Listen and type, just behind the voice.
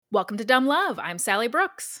Welcome to Dumb Love. I'm Sally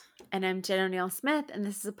Brooks. And I'm Jen O'Neill Smith, and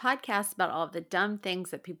this is a podcast about all of the dumb things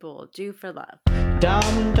that people will do for love.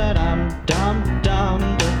 Dum da dum dum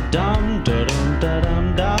dum dum da dum da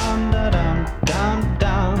dum dum da dum dum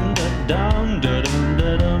dum da dum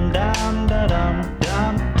da dum da dum dum da dum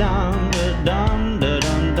dum dum da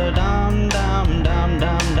dum da dum da dum dum dum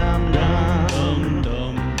dum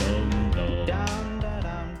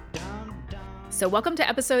dum dum. So welcome to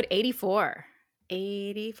episode 84.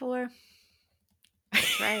 84.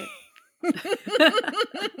 That's right.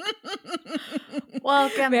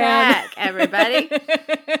 Welcome back, everybody.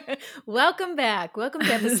 Welcome back. Welcome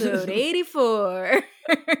to episode 84.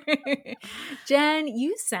 Jen,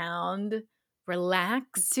 you sound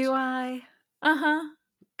relaxed. Do I? Uh-huh.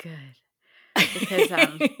 Good. Because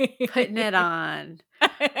I'm putting it on.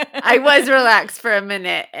 I was relaxed for a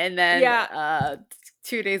minute, and then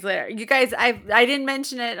 2 days later, you guys, I didn't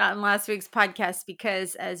mention it on last week's podcast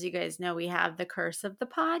because, as you guys know, we have the curse of the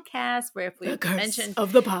podcast, where if we mention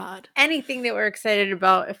of the pod, anything that we're excited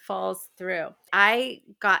about, it falls through. I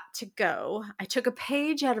got to go. I took a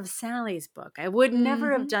page out of Sally's book. I would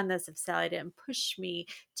never have done this if Sally didn't push me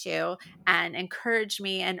to and encourage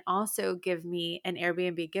me, and also give me an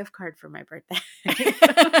Airbnb gift card for my birthday.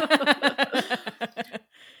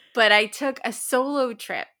 But I took a solo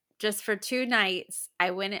trip. Just for 2 nights.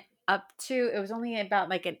 I went up to, it was only about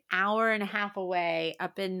like an hour and a half away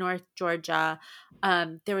up in North Georgia.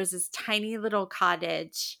 There was this tiny little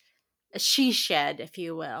cottage, a she shed, if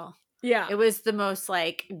you will. Yeah. It was the most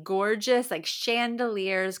like gorgeous, like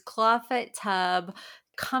chandeliers, clawfoot tub,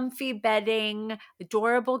 comfy bedding,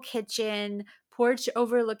 adorable kitchen, porch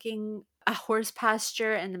overlooking a horse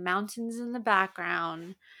pasture and the mountains in the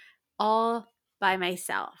background, all by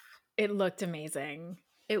myself. It looked amazing.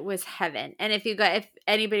 It was heaven. And if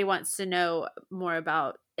anybody wants to know more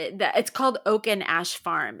about it, it's called Oak and Ash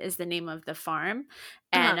Farm is the name of the farm.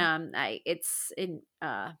 And it's in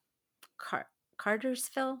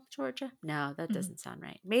Cartersville, Georgia. No, that doesn't sound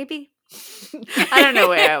right. Maybe. I don't know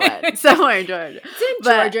where I went. Somewhere in Georgia. It's in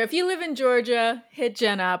Georgia. If you live in Georgia, hit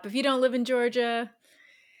Jen up. If you don't live in Georgia,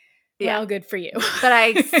 well, good for you. But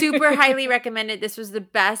I super highly recommend it. This was the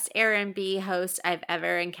best Airbnb host I've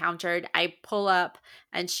ever encountered. I pull up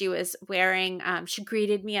and she was wearing, she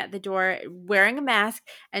greeted me at the door wearing a mask,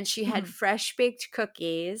 and she had fresh baked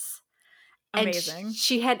cookies. Amazing. And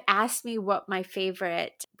she had asked me what my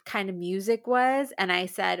favorite kind of music was. And I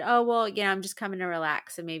said, oh, well, I'm just coming to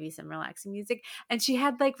relax. So maybe some relaxing music. And she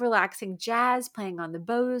had like relaxing jazz playing on the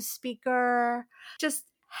Bose speaker. Just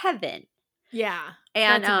heaven. Yeah,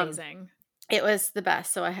 and that's amazing. It was the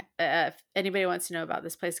best. So if anybody wants to know about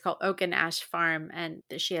this place called Oak and Ash Farm, and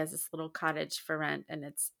she has this little cottage for rent, and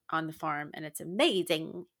it's on the farm, and it's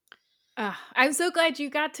amazing. I'm so glad you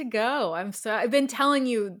got to go. I've been telling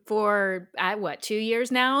you for 2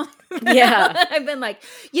 years now? Yeah. I've been like,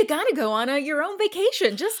 you got to go on your own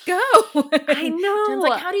vacation. Just go. I know. Jen's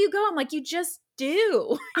like, how do you go? I'm like, you just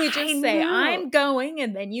do. You just say, I'm going,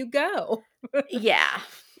 and then you go. Yeah.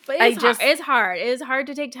 But it's hard. It is hard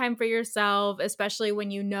to take time for yourself, especially when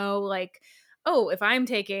you know, like, oh, if I'm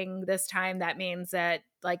taking this time, that means that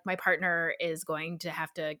like my partner is going to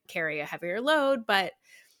have to carry a heavier load. But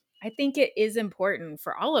I think it is important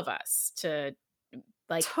for all of us to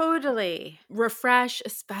like totally refresh,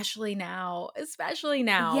 especially now.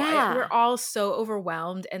 Yeah. We're all so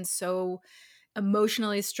overwhelmed and so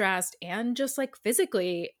emotionally stressed and just like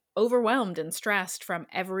physically overwhelmed and stressed from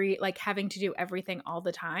having to do everything all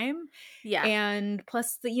the time. Yeah. And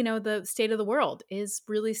plus the state of the world is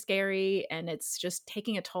really scary, and it's just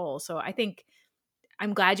taking a toll. So I think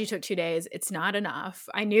I'm glad you took 2 days. It's not enough.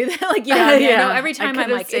 I knew that I know every time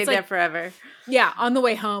I'm like, it's like forever. Yeah. On the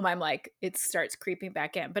way home, I'm like, it starts creeping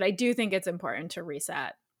back in, but I do think it's important to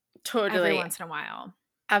reset every once in a while.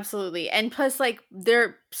 Absolutely. And plus, like,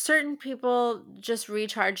 certain people just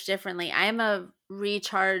recharge differently. I'm a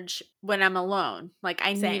recharge when I'm alone. Like,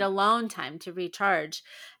 I need alone time to recharge.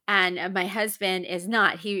 And my husband is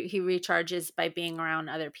not. He recharges by being around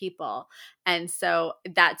other people. And so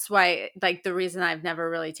that's why, like, the reason I've never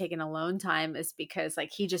really taken alone time is because,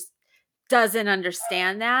 like, he just doesn't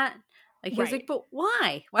understand that. Like, he's like, but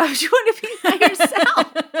why? Why would you want to be by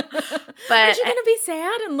yourself? But aren't you going to be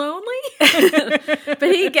sad and lonely?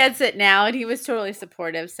 But he gets it now, and he was totally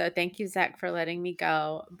supportive. So thank you, Zach, for letting me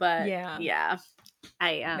go. But yeah, it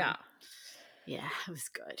was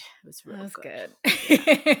good. It was real good.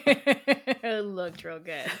 It looked real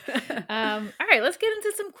good. All right, let's get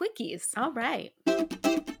into some quickies. All right.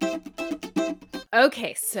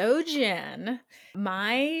 Okay, so Jen,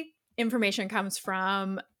 my information comes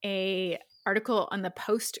from a article on the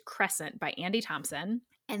Post Crescent by Andy Thompson.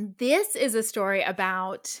 And this is a story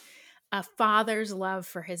about a father's love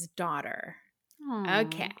for his daughter. Aww.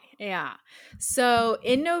 Okay. Yeah. So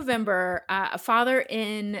in November, a father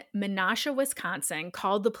in Menasha, Wisconsin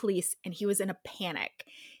called the police and he was in a panic.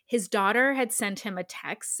 His daughter had sent him a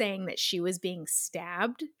text saying that she was being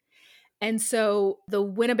stabbed. And so the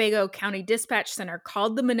Winnebago County Dispatch Center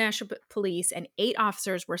called the Menasha police and 8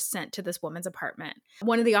 officers were sent to this woman's apartment.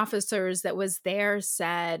 One of the officers that was there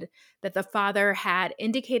said that the father had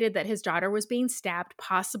indicated that his daughter was being stabbed,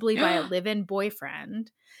 possibly by a live-in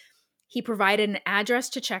boyfriend. He provided an address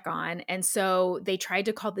to check on, and so they tried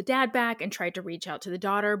to call the dad back and tried to reach out to the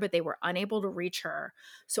daughter, but they were unable to reach her.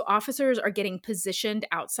 So officers are getting positioned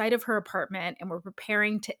outside of her apartment and were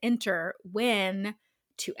preparing to enter when,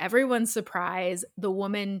 to everyone's surprise, the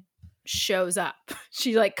woman shows up.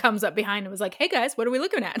 She like comes up behind and was like, "Hey guys, what are we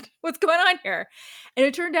looking at? What's going on here?" And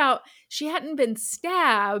it turned out she hadn't been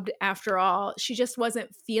stabbed after all. She just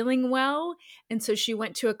wasn't feeling well. And so she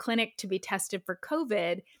went to a clinic to be tested for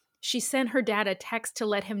COVID. She sent her dad a text to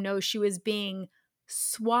let him know she was being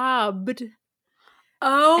swabbed.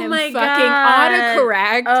 Oh and my fucking God.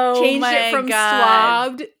 autocorrect changed it from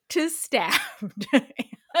swabbed to stabbed.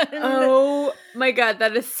 Oh my God,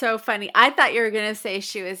 that is so funny. I thought you were going to say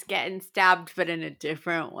she was getting stabbed, but in a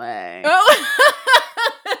different way. Oh.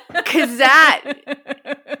 Because that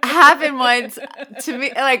happened once to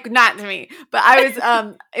me, like not to me, but I was,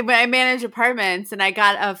 when I managed apartments and I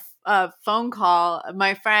got a phone call,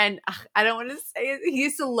 my friend, I don't want to say it, he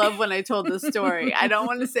used to love when I told this story. I don't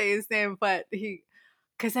want to say his name, but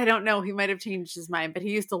because I don't know, he might have changed his mind, but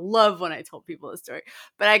he used to love when I told people the story.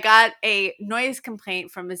 But I got a noise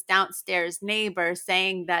complaint from his downstairs neighbor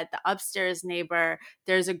saying that the upstairs neighbor,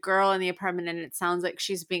 there's a girl in the apartment and it sounds like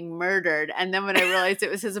she's being murdered. And then when I realized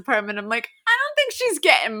it was his apartment, I'm like, I don't think she's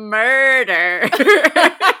getting murdered.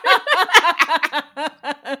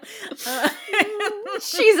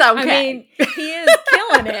 She's okay. I mean, he is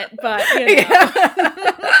killing it, but you know.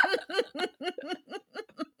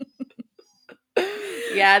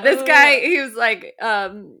 Yeah, this guy, he was like,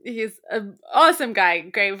 he's an awesome guy,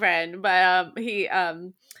 great friend, but he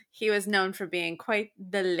was known for being quite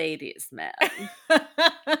the ladies' man.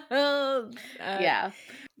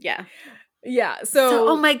 Yeah. So,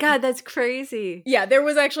 oh my God, that's crazy. Yeah, there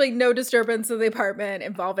was actually no disturbance in the apartment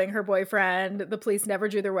involving her boyfriend. The police never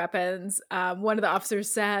drew their weapons. One of the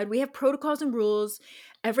officers said, "We have protocols and rules.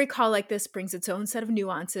 Every call like this brings its own set of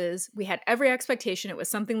nuances. We had every expectation it was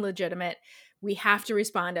something legitimate. We have to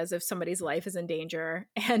respond as if somebody's life is in danger."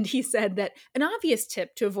 And he said that an obvious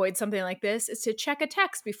tip to avoid something like this is to check a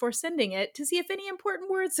text before sending it to see if any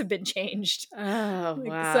important words have been changed. Oh,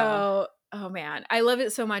 wow. So, oh man, I love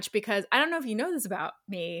it so much because I don't know if you know this about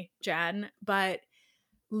me, Jen, but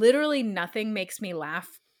literally nothing makes me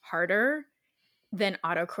laugh harder than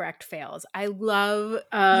autocorrect fails. I love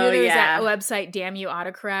there's that website, Damn You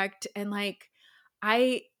Autocorrect, and like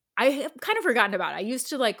I have kind of forgotten about it. I used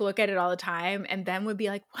to like look at it all the time and then would be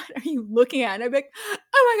like, "What are you looking at?" And I'd be like,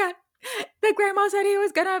 "Oh my God, the grandma said he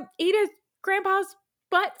was gonna eat his grandpa's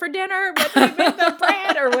butt for dinner, but they made the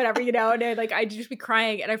bread," or whatever, you know. And like I'd just be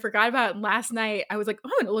crying, and I forgot about it. And last night I was like,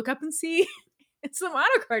 "Oh, I'm gonna look up and see it's some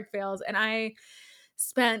autocorrect fails," and I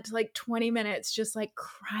spent like 20 minutes just like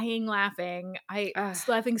crying, laughing. I was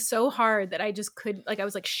laughing so hard that I just couldn't, like I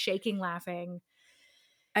was like shaking laughing.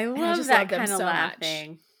 I love that kind of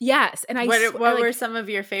laughing. Yes. And what were some of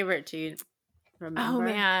your favorite? Do you remember? Oh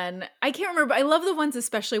man, I can't remember. I love the ones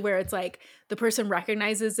especially where it's like the person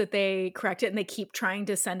recognizes that they correct it and they keep trying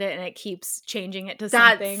to send it and it keeps changing it to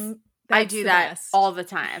something. I do that all the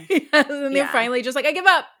time. Yes, and they're finally just like, I give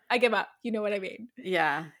up. You know what I mean?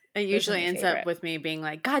 Yeah. It usually ends up with me being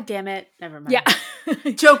like, "God damn it. Never mind."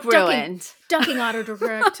 Yeah. Joke ruined. Ducking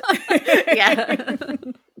autocorrect. Yeah.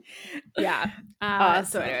 Yeah.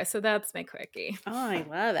 Awesome. So anyway, so that's my quickie. Oh, I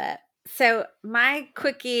love it. So my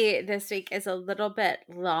quickie this week is a little bit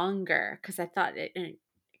longer because I thought it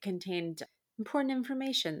contained important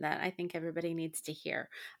information that I think everybody needs to hear.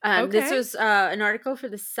 This was an article for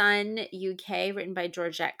The Sun UK written by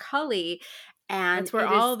Georgette Cully. And that's where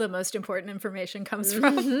all the most important information comes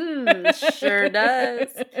from. Sure does.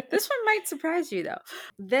 This one might surprise you, though.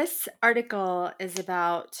 This article is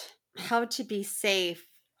about how to be safe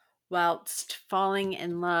whilst falling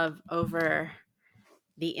in love over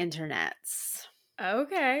the internets.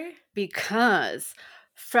 Okay. Because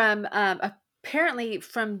apparently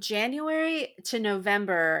from January to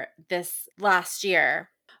November this last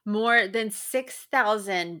year, more than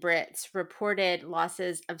 6,000 Brits reported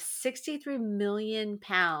losses of £63 million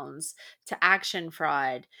to action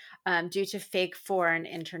fraud due to fake foreign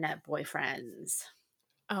internet boyfriends.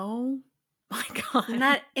 Oh my God. Isn't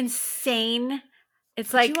that insane?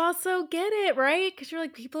 It's But like, you also get it, right? Because you're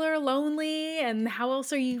like, people are lonely, and how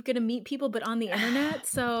else are you going to meet people but on the internet?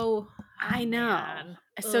 So, I know. man.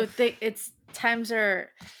 So Ugh. it's times are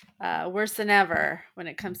worse than ever when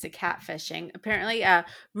it comes to catfishing. Apparently,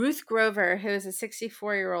 Ruth Grover, who is a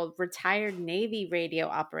 64-year-old retired Navy radio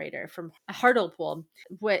operator from Hartlepool,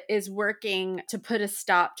 is working to put a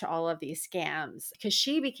stop to all of these scams because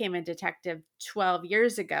she became a detective 12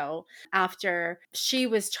 years ago after she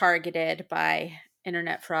was targeted by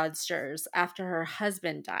internet fraudsters after her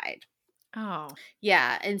husband died. Oh,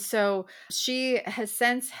 Yeah. And so she has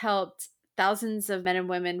since helped thousands of men and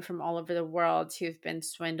women from all over the world who've been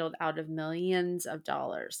swindled out of millions of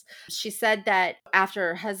dollars. She said that after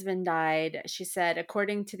her husband died, she said,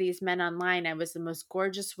 according to these men online, I was the most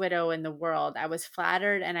gorgeous widow in the world. I was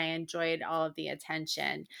flattered and I enjoyed all of the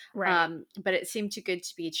attention. right. But it seemed too good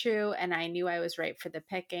to be true. And I knew I was right for the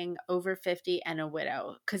picking, over 50 and a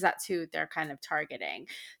widow, because that's who they're kind of targeting.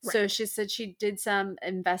 So Right. she said she did some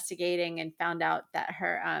investigating and found out that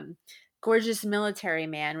her gorgeous military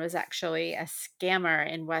man was actually a scammer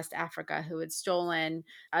in West Africa who had stolen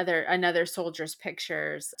another soldier's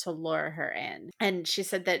pictures to lure her in. And she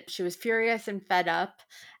said that she was furious and fed up,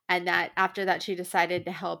 and that after that she decided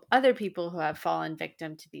to help other people who have fallen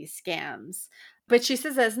victim to these scams. But she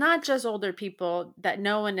says that it's not just older people, that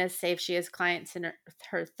no one is safe. She has clients in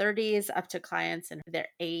her 30s up to clients in their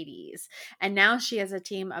 80s. And now she has a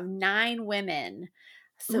team of 9 women.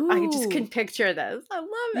 So I just can Ooh. picture this. I love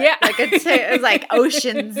it. Yeah. Like it's like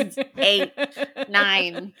Ocean's 8,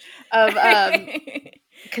 9 of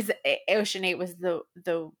because Ocean 8 was the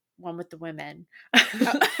one with the women.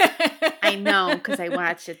 I know, because I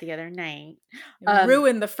watched it the other night.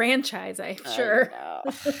 Ruined the franchise, I'm sure.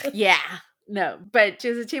 Yeah. No, but she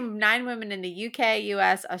has a team of 9 women in the UK,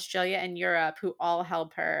 US, Australia, and Europe who all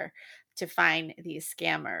help her to find these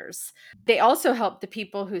scammers. They also help the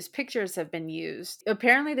people whose pictures have been used.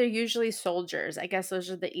 Apparently, they're usually soldiers. I guess those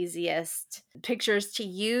are the easiest pictures to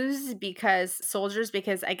use because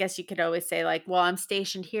I guess you could always say, like, well, I'm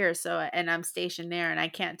stationed here, so, and I'm stationed there, and I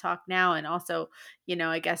can't talk now. And also,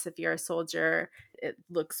 I guess if you're a soldier, it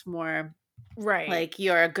looks more Right. like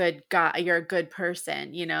you're a good guy, you're a good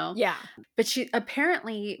person, Yeah. But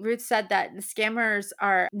Ruth said that the scammers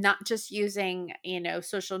are not just using,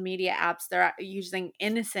 social media apps. They're using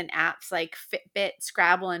innocent apps like Fitbit,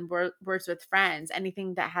 Scrabble, and Words with Friends,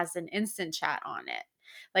 anything that has an instant chat on it.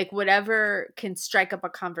 Like whatever can strike up a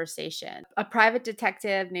conversation. A private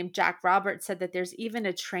detective named Jack Roberts said that there's even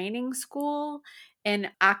a training school in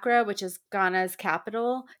Accra, which is Ghana's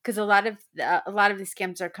capital, because a lot of these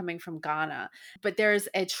scams are coming from Ghana. But there's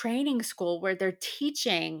a training school where they're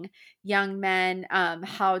teaching young men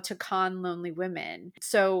how to con lonely women.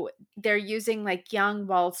 So they're using like young,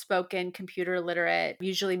 well-spoken, computer literate,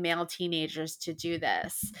 usually male teenagers to do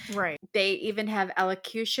this. Right. They even have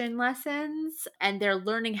elocution lessons, and they're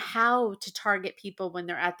learning how to target people when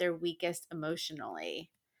they're at their weakest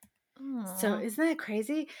emotionally. So Aww. isn't that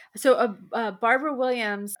crazy? So Barbara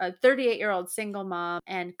Williams, a 38-year-old single mom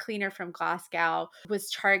and cleaner from Glasgow, was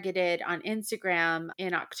targeted on Instagram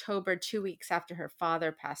in October, 2 weeks after her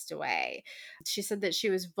father passed away. She said that she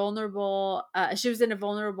was vulnerable. She was in a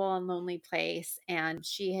vulnerable and lonely place, and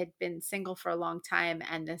she had been single for a long time.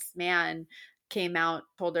 And this man came out,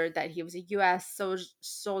 told her that he was a U.S.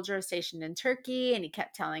 soldier stationed in Turkey, and he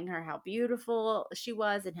kept telling her how beautiful she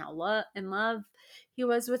was and how in love he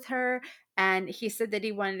was with her. And he said that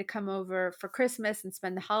he wanted to come over for Christmas and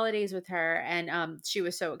spend the holidays with her. And she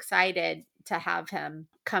was so excited to have him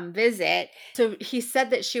come visit. So he said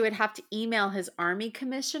that she would have to email his army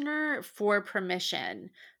commissioner for permission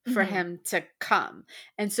for him to come.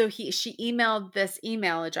 And so she emailed this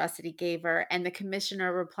email address that he gave her, and the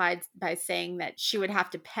commissioner replied by saying that she would have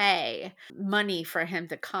to pay money for him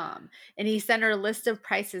to come. And he sent her a list of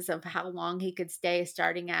prices of how long he could stay,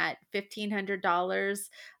 starting at $1,500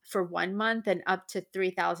 for 1 month and up to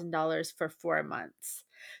 $3,000 for 4 months.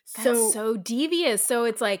 That's so devious. So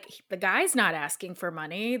it's like the guy's not asking for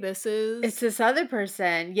money. It's this other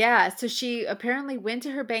person. Yeah. So she apparently went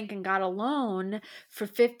to her bank and got a loan for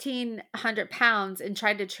 £1,500 and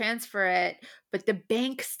tried to transfer it, but the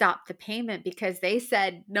bank stopped the payment because they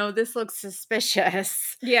said, no, this looks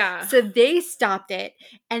suspicious. Yeah. So they stopped it.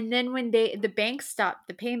 And then when the bank stopped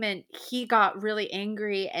the payment, he got really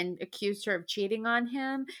angry and accused her of cheating on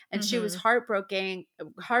him. And she was heartbroken.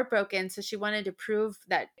 So she wanted to prove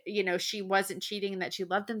that, she wasn't cheating and that she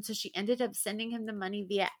loved him. So she ended up sending him the money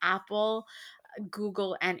via Apple,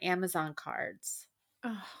 Google, and Amazon cards.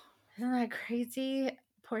 Oh. Isn't that crazy?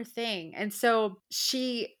 Poor thing. And so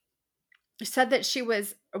she said that she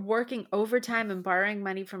was working overtime and borrowing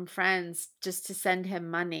money from friends just to send him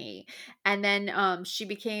money. And then she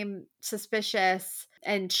became suspicious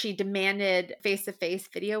and she demanded face-to-face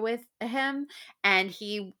video with him, and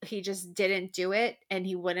he just didn't do it, and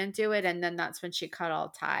he wouldn't do it, and then that's when she cut all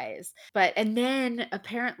ties. And then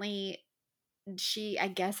apparently she, I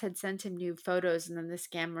guess, had sent him nude photos, and then the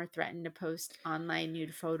scammer threatened to post online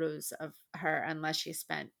nude photos of her unless she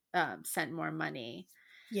sent more money.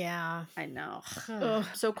 Yeah. I know.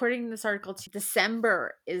 So according to this article,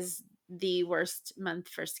 December is the worst month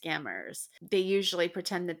for scammers. They usually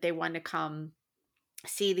pretend that they want to come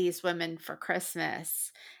see these women for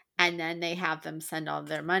Christmas, and then they have them send all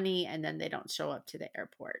their money, and then they don't show up to the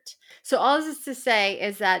airport. So all this is to say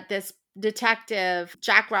is that this detective,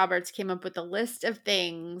 Jack Roberts, came up with a list of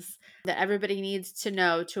things that everybody needs to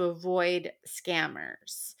know to avoid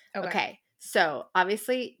scammers. Okay. So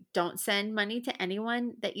obviously, don't send money to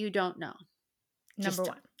anyone that you don't know. Number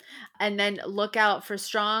one. And then look out for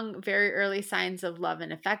strong, very early signs of love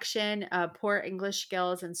and affection, poor English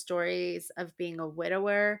skills, and stories of being a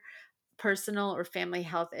widower, personal or family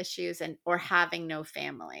health issues, or having no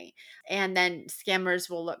family. And then scammers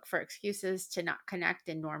will look for excuses to not connect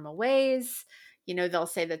in normal ways. They'll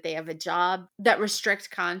say that they have a job that restricts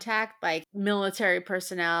contact, like military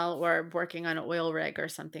personnel or working on an oil rig or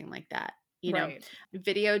something like that.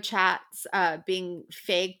 Video chats being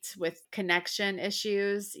faked with connection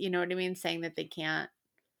issues. You know what I mean? Saying that they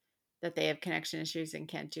have connection issues and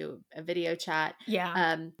can't do a video chat.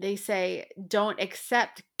 Yeah. They say don't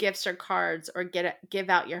accept gifts or cards or give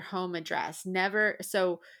out your home address. Never.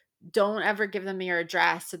 So don't ever give them your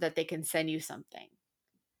address so that they can send you something.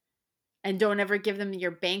 And don't ever give them your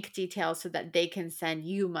bank details so that they can send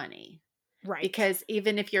you money. Right. Because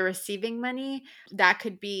even if you're receiving money, that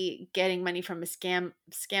could be getting money from a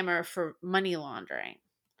scammer for money laundering.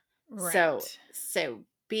 Right. So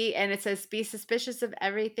and it says be suspicious of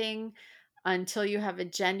everything until you have a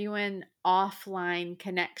genuine offline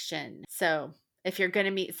connection. So if you're going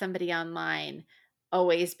to meet somebody online,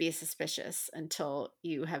 always be suspicious until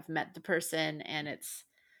you have met the person and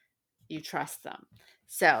you trust them.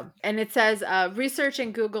 So, and it says, research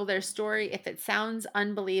and Google their story. If it sounds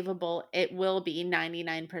unbelievable, it will be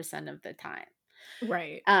 99% of the time.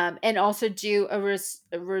 Right. And also do a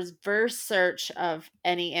reverse search of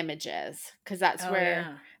any images, because that's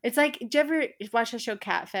where it's like, do you ever watch the show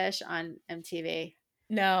Catfish on MTV?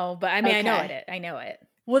 No, but I mean, okay. I know it.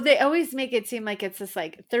 Well, they always make it seem like it's this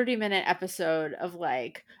like 30-minute episode of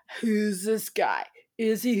like, who's this guy?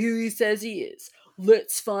 Is he who he says he is?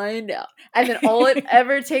 Let's find out. And then all it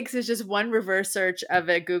ever takes is just one reverse search of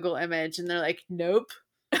a Google image, and they're like, nope.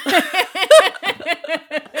 But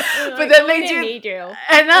then they do.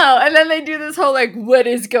 I know. And then they do this whole like, what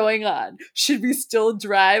is going on? Should we still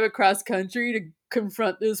drive across country to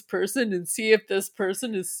confront this person and see if this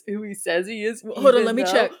person is who he says he is? Well, hold on, let me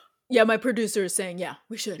check. Yeah, my producer is saying, yeah,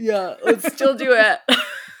 we should. Yeah, let's still do it.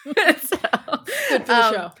 Good for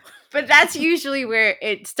the show. But that's usually where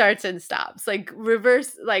it starts and stops. Like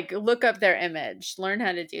reverse, like look up their image, learn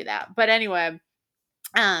how to do that. But anyway,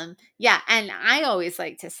 yeah. And I always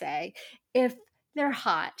like to say, if they're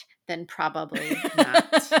hot, then probably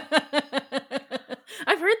not.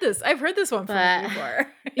 I've heard this one from you before.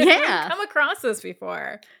 Yeah. I've come across this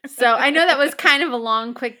before. So I know that was kind of a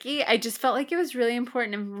long quickie. I just felt like it was really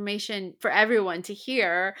important information for everyone to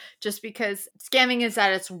hear, just because scamming is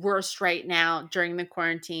at its worst right now during the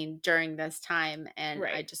quarantine, during this time. And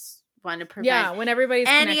I just want to prevent when everybody's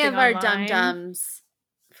any of our online, dum-dums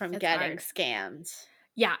from getting scammed.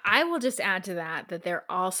 Yeah, I will just add to that there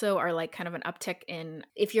also are like kind of an uptick in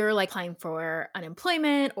if you're like applying for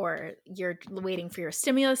unemployment or you're waiting for your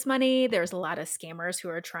stimulus money, there's a lot of scammers who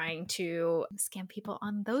are trying to scam people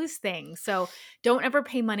on those things. So don't ever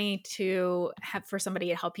pay money to have for somebody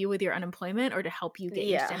to help you with your unemployment or to help you get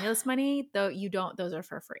your stimulus money. Though those are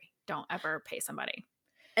for free. Don't ever pay somebody.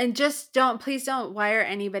 And please don't wire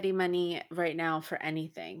anybody money right now for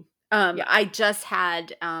anything. I just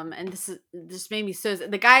had, and this made me so,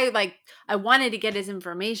 the guy, like, I wanted to get his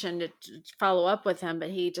information to follow up with him, but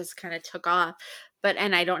he just kind of took off,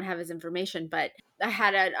 and I don't have his information, but I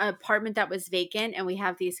had an apartment that was vacant, and we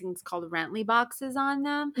have these things called Rently boxes on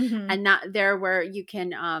them, and they're where you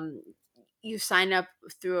can, you sign up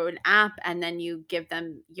through an app, and then you give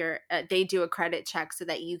them they do a credit check so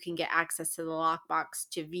that you can get access to the lockbox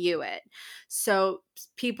to view it. So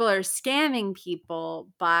people are scamming people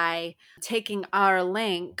by taking our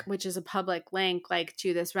link, which is a public link, like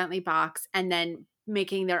to this Rently box, and then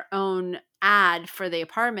making their own ad for the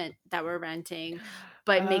apartment that we're renting.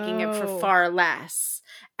 but making it for far less.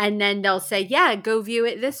 And then they'll say, yeah, go view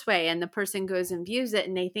it this way. And the person goes and views it,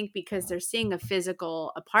 and they think because they're seeing a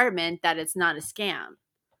physical apartment that it's not a scam.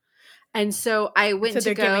 And so I went to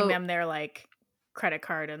they're go. giving them their like credit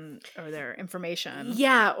card or their information.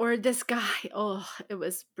 Yeah, or this guy. Oh, it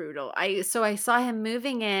was brutal. So I saw him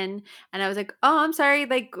moving in, and I was like, "Oh, I'm sorry.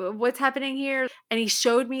 Like, what's happening here?" And he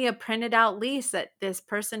showed me a printed out lease that this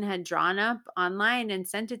person had drawn up online and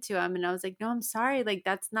sent it to him. And I was like, "No, I'm sorry. Like,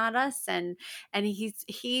 that's not us." And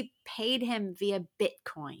he paid him via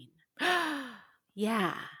Bitcoin.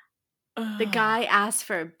 Yeah. The guy asked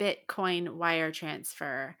for a Bitcoin wire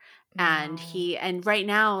transfer. And and right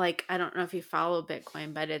now, like, I don't know if you follow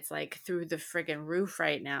Bitcoin, but it's like through the friggin' roof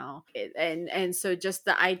right now. And so just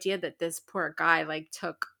the idea that this poor guy like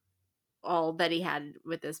took all that he had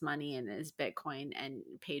with his money and his Bitcoin and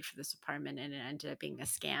paid for this apartment, and it ended up being a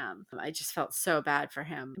scam. I just felt so bad for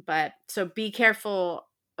him. But so be careful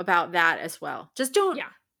about that as well. Just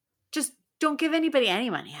don't give anybody any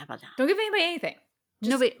money. How about that? Don't give anybody anything.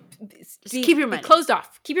 Just keep your money. Be closed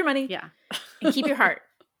off. Keep your money. Yeah. And keep your heart.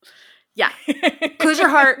 Yeah. Close your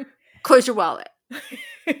heart. Close your wallet.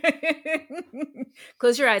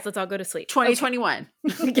 Close your eyes. Let's all go to sleep. 2021.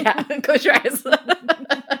 Okay. Yeah. Close your eyes.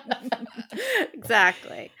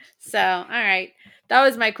 Exactly. So, all right. That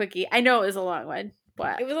was my quickie. I know it was a long one,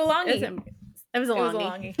 but it was a longie. It was a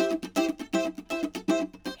longie.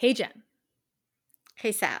 Hey, Jen.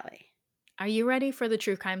 Hey, Sally. Are you ready for the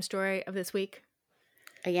true crime story of this week?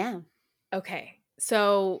 I am. Okay.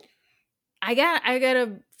 So I got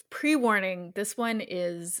a pre-warning. This one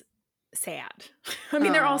is sad. I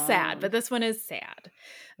mean, they're all sad, but this one is sad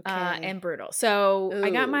and brutal. So I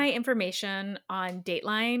got my information on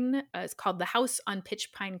Dateline. It's called The House on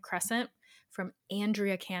Pitch Pine Crescent from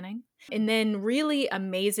Andrea Canning. And then really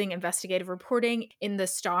amazing investigative reporting in The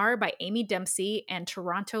Star by Amy Dempsey and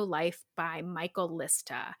Toronto Life by Michael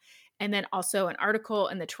Lista. And then also an article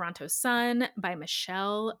in the Toronto Sun by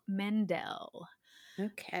Michelle Mandel.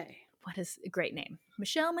 Okay. What is a great name?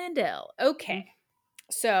 Michelle Mandel. Okay.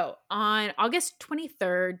 So on August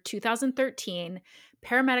 23rd, 2013,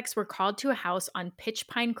 paramedics were called to a house on Pitch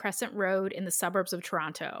Pine Crescent Road in the suburbs of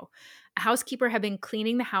Toronto. A housekeeper had been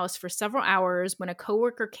cleaning the house for several hours when a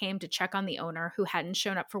coworker came to check on the owner who hadn't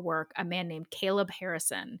shown up for work, a man named Caleb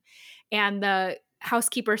Harrison. And the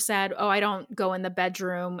housekeeper said, I don't go in the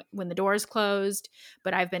bedroom when the door is closed,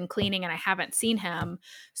 but I've been cleaning and I haven't seen him.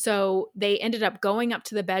 So they ended up going up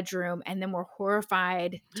to the bedroom and then were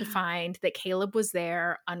horrified to find that Caleb was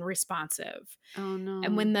there, unresponsive. Oh, no.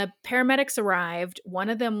 And when the paramedics arrived,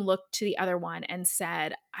 one of them looked to the other one and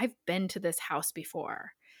said, I've been to this house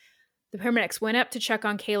before. The paramedics went up to check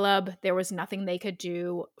on Caleb. There was nothing they could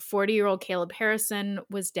do. 40-year-old Caleb Harrison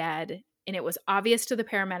was dead. And it was obvious to the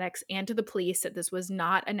paramedics and to the police that this was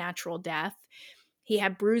not a natural death. He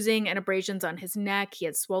had bruising and abrasions on his neck. He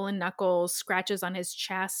had swollen knuckles, scratches on his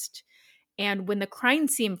chest. And when the crime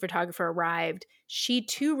scene photographer arrived, she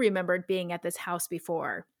too remembered being at this house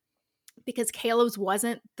before. Because Caleb's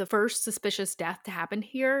wasn't the first suspicious death to happen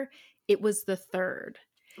here. It was the third.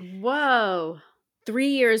 Whoa. 3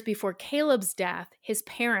 years before Caleb's death, his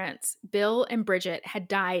parents, Bill and Bridget, had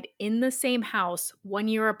died in the same house 1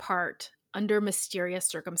 year apart under mysterious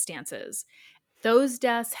circumstances. Those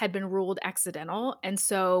deaths had been ruled accidental and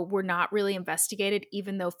so were not really investigated,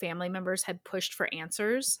 even though family members had pushed for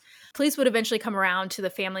answers. Police would eventually come around to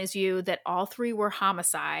the family's view that all three were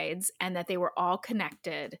homicides and that they were all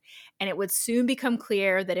connected. And it would soon become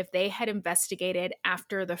clear that if they had investigated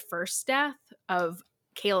after the first death of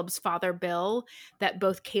Caleb's father, Bill, that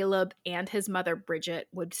both Caleb and his mother, Bridget,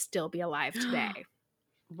 would still be alive today.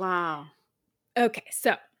 Wow. Okay,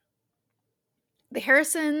 so the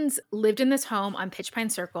Harrisons lived in this home on Pitch Pine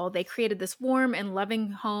Circle. They created this warm and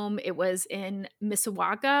loving home. It was in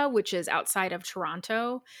Mississauga, which is outside of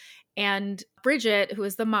Toronto. And Bridget, who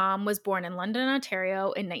is the mom, was born in London,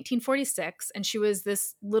 Ontario in 1946. And she was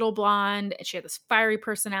this little blonde, and she had this fiery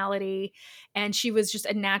personality, and she was just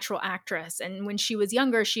a natural actress. And when she was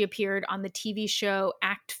younger, she appeared on the TV show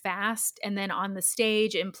Act Fast, and then on the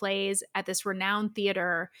stage in plays at this renowned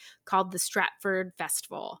theater called the Stratford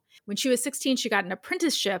Festival. When she was 16, she got an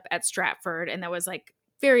apprenticeship at Stratford, and that was like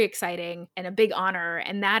very exciting and a big honor.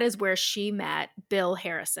 And that is where she met Bill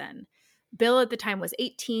Harrison. Bill at the time was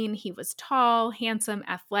 18. He was tall, handsome,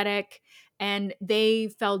 athletic, and they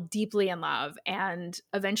fell deeply in love and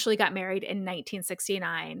eventually got married in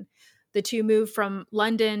 1969. The two moved from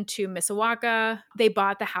London to Mississauga. They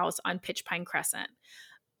bought the house on Pitch Pine Crescent.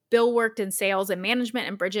 Bill worked in sales and management,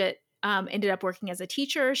 and Bridget ended up working as a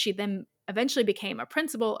teacher. She then eventually became a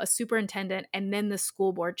principal, a superintendent, and then the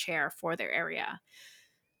school board chair for their area.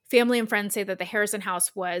 Family and friends say that the Harrison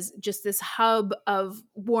house was just this hub of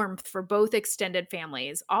warmth for both extended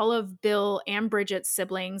families. All of Bill and Bridget's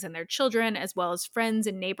siblings and their children, as well as friends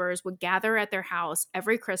and neighbors, would gather at their house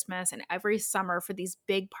every Christmas and every summer for these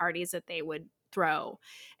big parties that they would throw.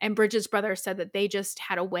 And Bridget's brother said that they just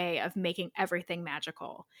had a way of making everything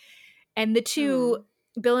magical. And the two,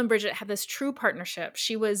 Bill and Bridget, had this true partnership.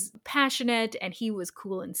 She was passionate and he was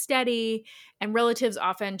cool and steady. And relatives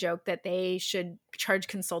often joke that they should charge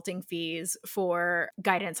consulting fees for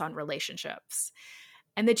guidance on relationships.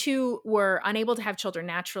 And the two were unable to have children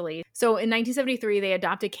naturally. So in 1973, they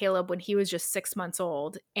adopted Caleb when he was just 6 months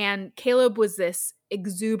old. And Caleb was this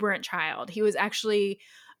exuberant child. He was actually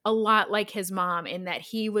a lot like his mom in that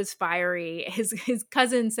he was fiery. His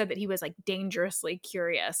cousin said that he was like dangerously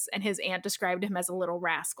curious, and his aunt described him as a little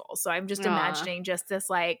rascal. So I'm just imagining just this,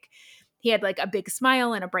 like, he had like a big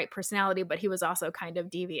smile and a bright personality, but he was also kind of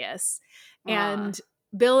devious. And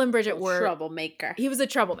Bill and Bridget were troublemaker. He was a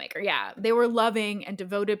troublemaker. Yeah. They were loving and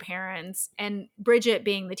devoted parents. And Bridget,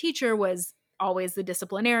 being the teacher, was always the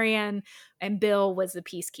disciplinarian, and Bill was the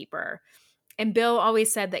peacekeeper. And Bill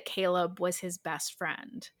always said that Caleb was his best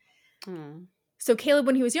friend. So Caleb,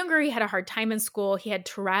 when he was younger, he had a hard time in school. He had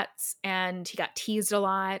Tourette's and he got teased a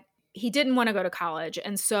lot. He didn't want to go to college.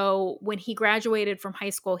 And so when he graduated from high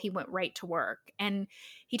school, he went right to work. And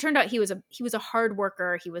he turned out he was a hard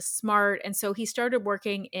worker. He was smart. And so he started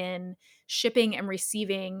working in shipping and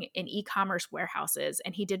receiving in e-commerce warehouses,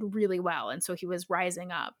 and he did really well. And so he was rising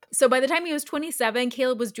up. So by the time he was 27,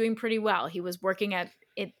 Caleb was doing pretty well. He was working at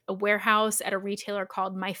a warehouse at a retailer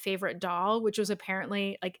called My Favorite Doll, which was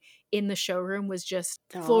apparently, like, in the showroom was just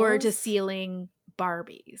floor to ceiling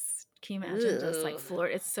Barbies. Can you imagine just like floor?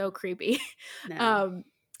 It's so creepy. No.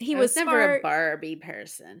 He was was never smart. a Barbie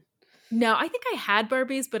person. No, I think I had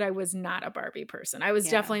Barbies, but I was not a Barbie person. I was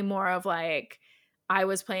definitely more of like, I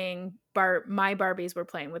was playing my Barbies were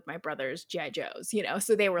playing with my brother's G.I. Joes, you know,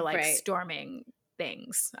 so they were like storming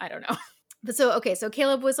things. I don't know. But so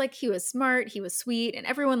Caleb was like, he was smart, he was sweet, and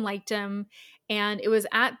everyone liked him. And it was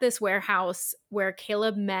at this warehouse where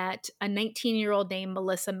Caleb met a 19-year-old named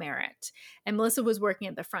Melissa Merritt. And Melissa was working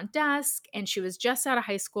at the front desk, and she was just out of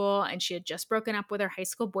high school, and she had just broken up with her high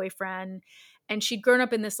school boyfriend. And she'd grown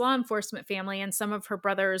up in this law enforcement family, and some of her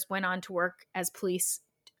brothers went on to work as police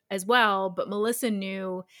as well. But Melissa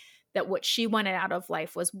knew that what she wanted out of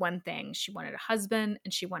life was one thing. She wanted a husband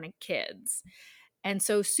and she wanted kids. And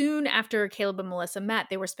so soon after Caleb and Melissa met,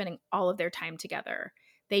 they were spending all of their time together.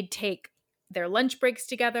 They'd take their lunch breaks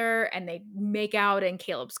together and they'd make out in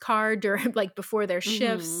Caleb's car during, like, before their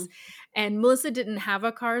shifts. And Melissa didn't have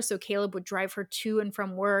a car, so Caleb would drive her to and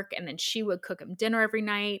from work, and then she would cook him dinner every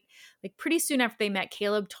night. Like, pretty soon after they met,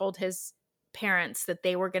 Caleb told his parents that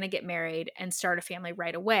they were going to get married and start a family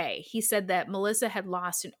right away. He said that Melissa had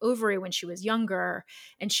lost an ovary when she was younger,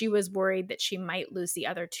 and she was worried that she might lose the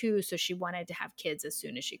other two, so she wanted to have kids as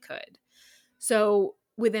soon as she could. So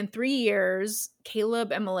within 3 years,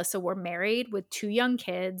 Caleb and Melissa were married with 2 young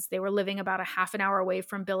kids. They were living about a half an hour away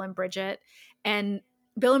from Bill and Bridget, and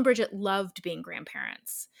Bill and Bridget loved being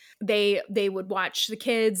grandparents. They would watch the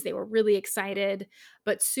kids. They were really excited.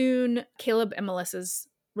 But soon, Caleb and Melissa's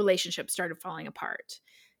relationship started falling apart.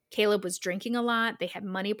 Caleb was drinking a lot. They had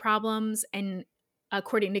money problems. And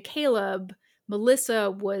according to Caleb, Melissa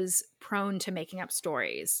was prone to making up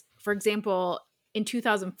stories. For example, in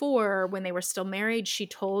 2004, when they were still married, she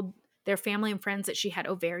told their family and friends that she had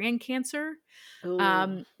ovarian cancer.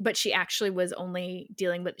 But she actually was only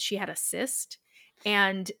she had a cyst.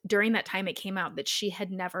 And during that time, it came out that she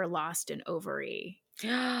had never lost an ovary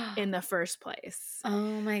in the first place.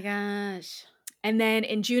 Oh my gosh. And then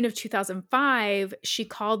in June of 2005, she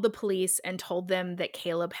called the police and told them that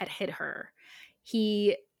Caleb had hit her.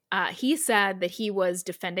 He said that he was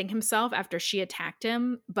defending himself after she attacked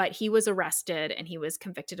him, but he was arrested and he was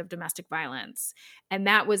convicted of domestic violence. And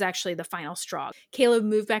that was actually the final straw. Caleb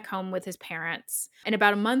moved back home with his parents. And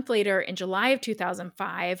about a month later, in July of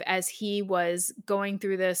 2005, as he was going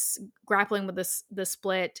through this, grappling with the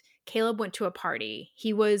split, Caleb went to a party.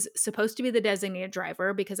 He was supposed to be the designated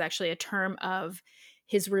driver because actually a term of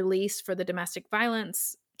his release for the domestic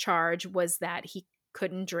violence charge was that he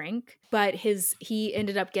couldn't drink, but he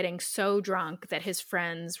ended up getting so drunk that his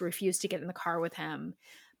friends refused to get in the car with him.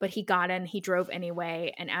 But he got in, he drove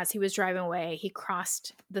anyway, and as he was driving away, he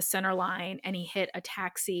crossed the center line and he hit a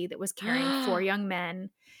taxi that was carrying 4 young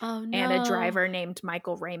men and a driver named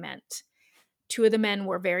Michael Raymond. 2 of the men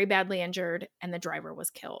were very badly injured and the driver was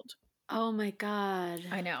killed. Oh my God.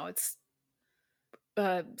 I know, it's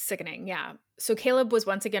Sickening, yeah. So Caleb was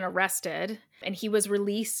once again arrested, and he was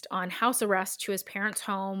released on house arrest to his parents'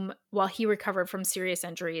 home while he recovered from serious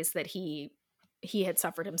injuries that he had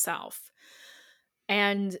suffered himself.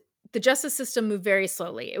 And the justice system moved very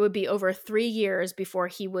slowly. It would be over 3 years before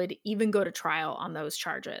he would even go to trial on those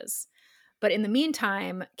charges. But in the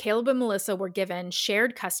meantime, Caleb and Melissa were given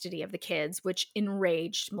shared custody of the kids, which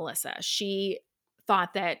enraged Melissa. She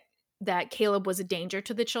thought that Caleb was a danger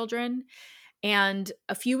to the children. And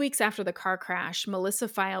a few weeks after the car crash, Melissa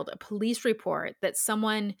filed a police report that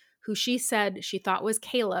someone who she said she thought was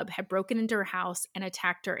Caleb had broken into her house and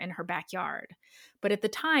attacked her in her backyard. But at the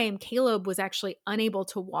time, Caleb was actually unable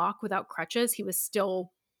to walk without crutches. He was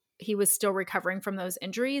still recovering from those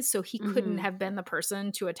injuries, so he couldn't have been the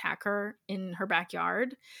person to attack her in her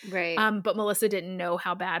backyard. Right. But Melissa didn't know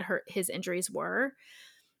how bad his injuries were.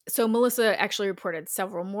 So Melissa actually reported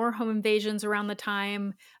several more home invasions around the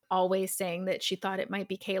time, always saying that she thought it might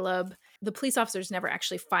be Caleb. The police officers never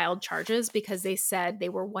actually filed charges because they said they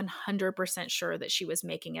were 100% sure that she was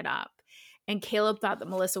making it up. And Caleb thought that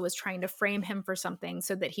Melissa was trying to frame him for something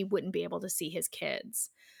so that he wouldn't be able to see his kids.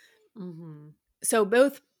 So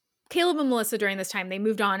both Caleb and Melissa during this time, they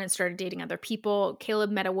moved on and started dating other people. Caleb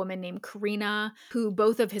met a woman named Karina, who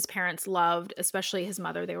both of his parents loved, especially his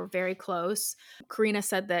mother. They were very close. Karina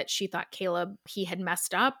said that she thought Caleb, he had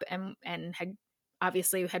messed up and had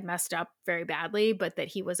obviously had messed up very badly, but that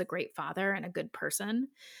he was a great father and a good person.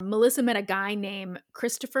 Melissa met a guy named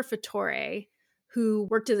Christopher Fattore, who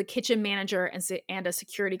worked as a kitchen manager and a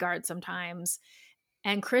security guard sometimes.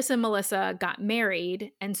 And Chris and Melissa got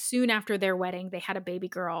married, and soon after their wedding, they had a baby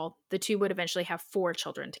girl. The two would eventually have 4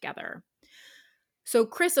 children together. So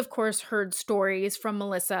Chris, of course, heard stories from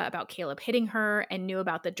Melissa about Caleb hitting her and knew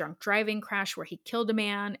about the drunk driving crash where he killed a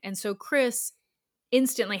man. And so Chris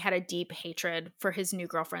instantly had a deep hatred for his new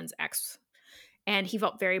girlfriend's ex. And he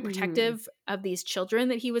felt very protective of these children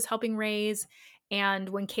that he was helping raise. And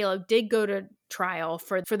when Caleb did go to trial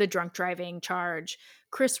for the drunk driving charge,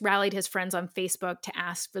 Chris rallied his friends on Facebook to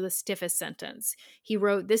ask for the stiffest sentence. He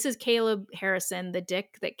wrote, "This is Caleb Harrison, the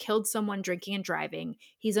dick that killed someone drinking and driving.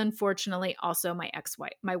 He's unfortunately also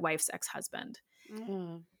my wife's ex-husband."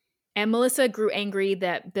 And Melissa grew angry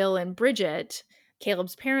that Bill and Bridget,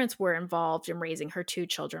 Caleb's parents, were involved in raising her 2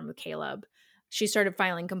 children with Caleb. She started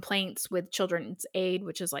filing complaints with Children's Aid,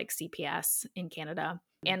 which is like CPS in Canada,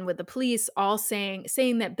 and with the police, all saying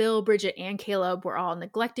that Bill, Bridget, and Caleb were all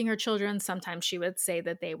neglecting her children. Sometimes she would say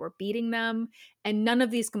that they were beating them, and none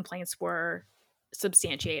of these complaints were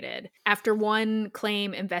substantiated. After one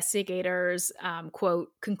claim, investigators,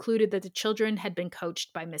 quote, concluded that the children had been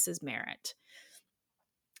coached by Mrs. Merritt.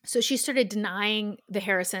 So she started denying the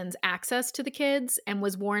Harrisons access to the kids and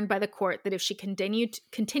was warned by the court that if she continued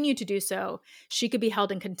to do so, she could be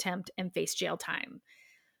held in contempt and face jail time.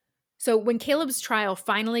 So when Caleb's trial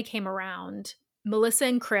finally came around, Melissa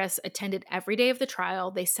and Chris attended every day of the trial.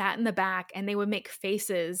 They sat in the back and they would make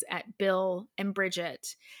faces at Bill and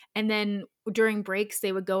Bridget. And then during breaks,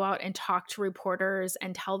 they would go out and talk to reporters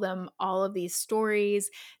and tell them all of these stories.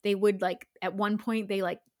 They would at one point, they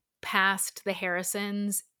passed the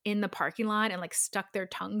Harrisons in the parking lot and stuck their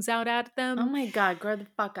tongues out at them. Oh my God, grow the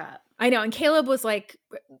fuck up. I know. And Caleb was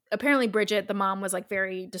apparently Bridget, the mom, was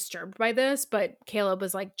very disturbed by this, but Caleb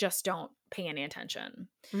was just don't pay any attention.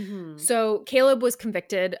 So Caleb was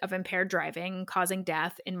convicted of impaired driving, causing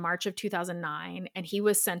death in March of 2009, and he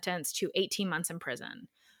was sentenced to 18 months in prison.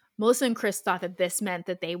 Melissa and Chris thought that this meant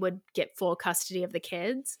that they would get full custody of the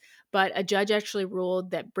kids, but a judge actually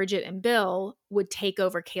ruled that Bridget and Bill would take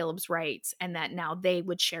over Caleb's rights and that now they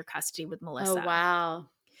would share custody with Melissa. Oh, wow.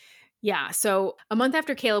 Yeah, so a month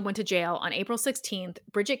after Caleb went to jail on April 16th,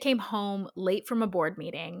 Bridget came home late from a board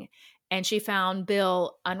meeting, and she found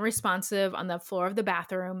Bill unresponsive on the floor of the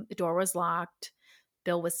bathroom. The door was locked.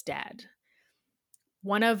 Bill was dead.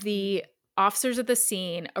 One of the officers at the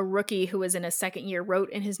scene, a rookie who was in his second year, wrote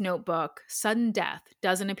in his notebook, "Sudden death,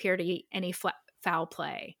 doesn't appear to be any foul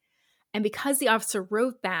play." And because the officer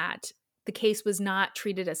wrote that, the case was not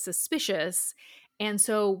treated as suspicious. And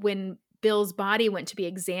so when Bill's body went to be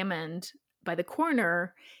examined by the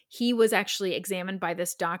coroner, he was actually examined by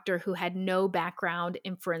this doctor who had no background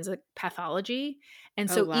in forensic pathology. And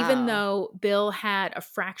so even though Bill had a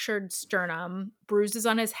fractured sternum, bruises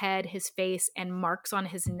on his head, his face, and marks on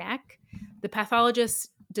his neck, the pathologist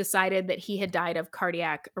decided that he had died of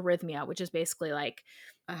cardiac arrhythmia, which is basically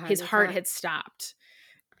his heart had stopped.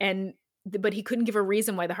 But he couldn't give a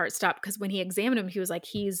reason why the heart stopped, because when he examined him, he was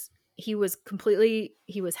he was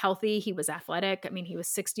healthy. He was athletic. I mean, he was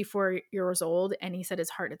 64 years old, and he said his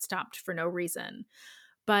heart had stopped for no reason.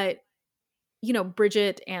 But,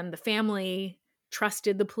 Bridget and the family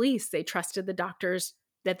trusted the police. They trusted the doctors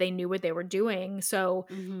that they knew what they were doing. So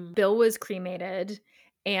Mhm. Bill was cremated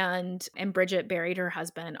and Bridget buried her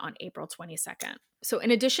husband on April 22nd. So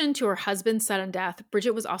in addition to her husband's sudden death,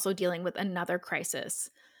 Bridget was also dealing with another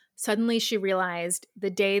crisis. Suddenly she realized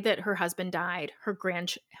the day that her husband died, her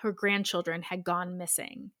grandchildren had gone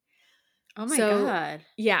missing. Oh my So God.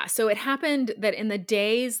 yeah, so it happened that in the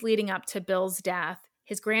days leading up to Bill's death,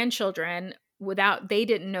 his grandchildren, they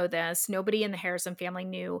didn't know this, nobody in the Harrison family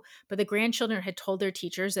knew, but the grandchildren had told their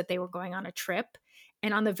teachers that they were going on a trip.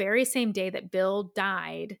 And on the very same day that Bill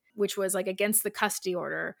died, which was like against the custody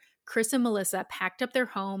order, Chris and Melissa packed up their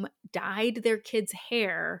home, dyed their kids'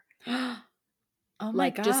 hair, Oh my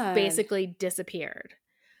like just God. basically disappeared.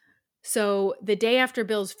 So the day after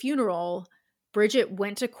Bill's funeral, Bridget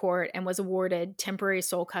went to court and was awarded temporary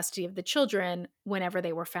sole custody of the children whenever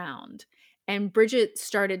they were found. And Bridget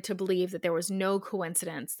started to believe that there was no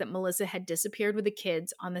coincidence that Melissa had disappeared with the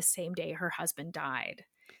kids on the same day her husband died.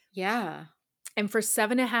 Yeah. And for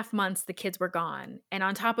 7.5 months, the kids were gone. And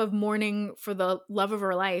on top of mourning for the love of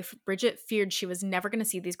her life, Bridget feared she was never going to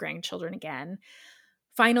see these grandchildren again.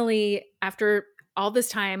 Finally, after all this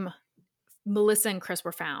time, Melissa and Chris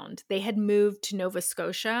were found. They had moved to Nova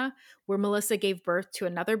Scotia, where Melissa gave birth to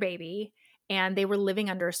another baby, and they were living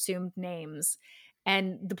under assumed names.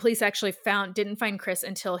 And the police actually didn't find Chris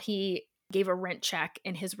until he gave a rent check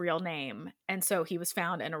in his real name. And so he was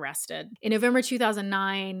found and arrested. In November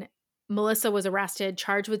 2009, Melissa was arrested,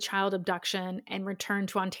 charged with child abduction, and returned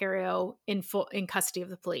to Ontario in custody of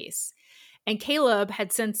the police. And Caleb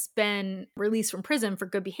had since been released from prison for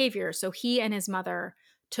good behavior, so he and his mother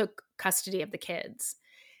took custody of the kids.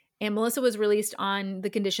 And Melissa was released on the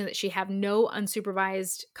condition that she have no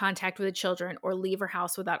unsupervised contact with the children or leave her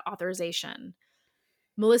house without authorization.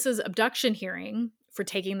 Melissa's abduction hearing for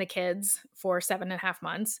taking the kids for 7.5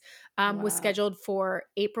 months was scheduled for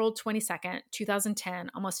April 22nd, 2010,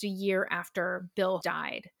 almost a year after Bill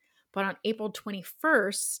died. But on April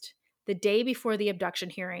 21st, the day before the abduction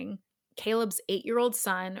hearing, Caleb's 8-year-old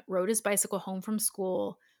son rode his bicycle home from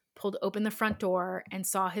school, pulled open the front door, and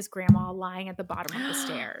saw his grandma lying at the bottom of the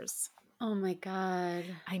stairs. Oh my God.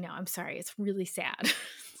 I know. I'm sorry. It's really sad.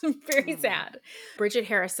 It's very sad. Bridget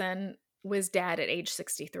Harrison was dead at age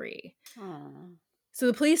 63. Oh. So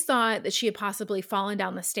the police thought that she had possibly fallen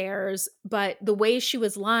down the stairs, but the way she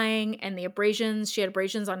was lying and the abrasions, she had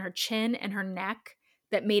abrasions on her chin and her neck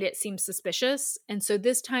that made it seem suspicious. And so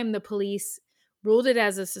this time the police ruled it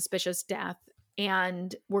as a suspicious death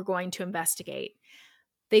and were going to investigate.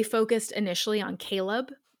 They focused initially on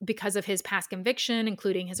Caleb because of his past conviction,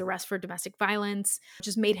 including his arrest for domestic violence,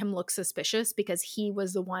 just made him look suspicious because he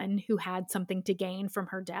was the one who had something to gain from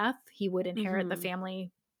her death. He would inherit the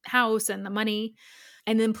family house and the money.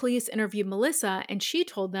 And then police interviewed Melissa, and she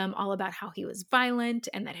told them all about how he was violent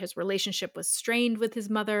and that his relationship was strained with his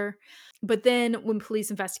mother. But then when police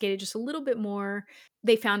investigated just a little bit more,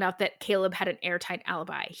 they found out that Caleb had an airtight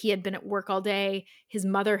alibi. He had been at work all day. His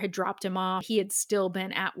mother had dropped him off. He had still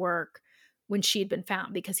been at work when she had been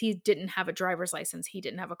found because he didn't have a driver's license. He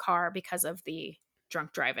didn't have a car because of the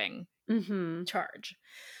drunk driving charge.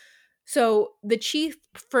 So the chief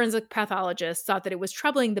forensic pathologist thought that it was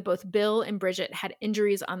troubling that both Bill and Bridget had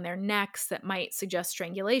injuries on their necks that might suggest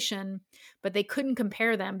strangulation, but they couldn't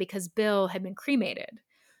compare them because Bill had been cremated.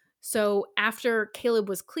 So after Caleb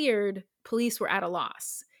was cleared, police were at a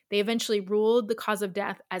loss. They eventually ruled the cause of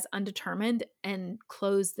death as undetermined and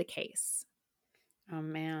closed the case. Oh,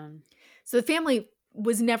 man. So the family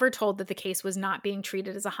was never told that the case was not being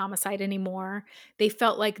treated as a homicide anymore. They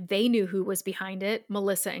felt like they knew who was behind it,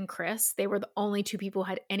 Melissa and Chris. They were the only two people who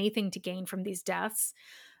had anything to gain from these deaths.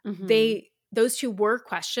 Those two were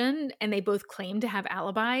questioned, and they both claimed to have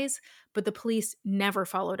alibis, but the police never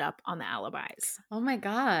followed up on the alibis. Oh my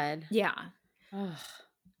God. Yeah. Ugh.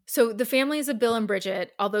 So the families of Bill and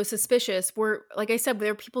Bridget, although suspicious, were, like I said,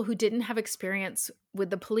 they were people who didn't have experience with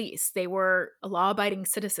the police. They were law-abiding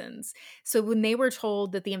citizens. So when they were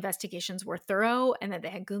told that the investigations were thorough and that they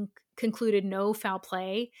had concluded no foul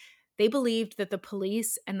play, they believed that the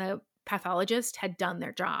police and the pathologist had done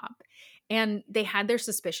their job. And they had their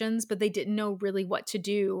suspicions, but they didn't know really what to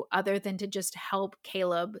do other than to just help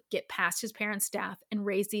Caleb get past his parents' death and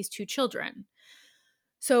raise these two children.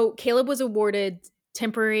 So Caleb was awarded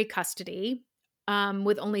temporary custody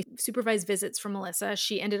with only supervised visits from Melissa.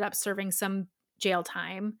 She ended up serving some jail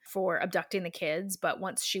time for abducting the kids, but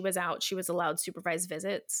once she was out, she was allowed supervised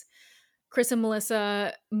visits. Chris and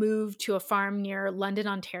Melissa moved to a farm near London,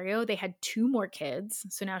 Ontario. They had 2 more kids.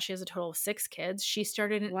 So now she has a total of 6 kids. She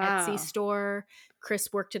started an Etsy store.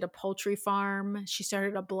 Chris worked at a poultry farm. She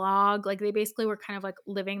started a blog. Like, they basically were kind of like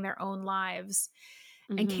living their own lives.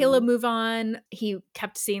 And Caleb moved on. He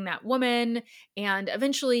kept seeing that woman. And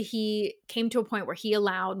eventually he came to a point where he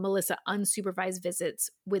allowed Melissa unsupervised visits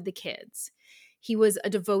with the kids. He was a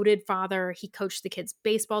devoted father. He coached the kids'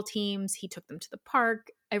 baseball teams. He took them to the park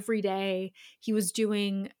every day. He was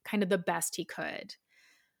doing kind of the best he could.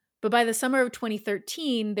 But by the summer of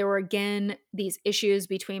 2013, there were again these issues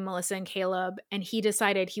between Melissa and Caleb, and he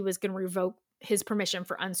decided he was going to revoke his permission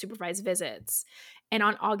for unsupervised visits. And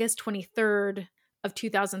on August 23rd of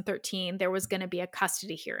 2013, there was going to be a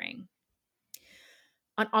custody hearing.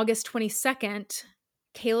 On August 22nd,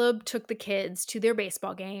 Caleb took the kids to their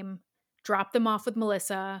baseball game, dropped them off with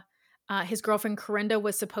Melissa. His girlfriend Corinda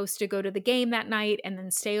was supposed to go to the game that night and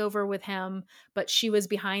then stay over with him, but she was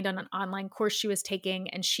behind on an online course she was taking,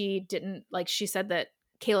 and she said that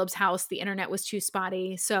Caleb's house, the internet was too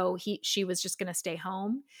spotty, so she was just going to stay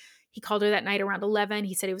home. He called her that night around 11.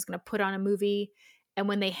 He said he was going to put on a movie, and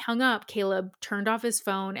when they hung up, Caleb turned off his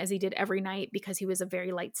phone as he did every night because he was a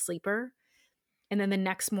very light sleeper. And then the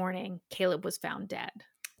next morning, Caleb was found dead.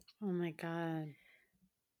 Oh my God.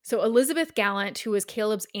 So Elizabeth Gallant, who was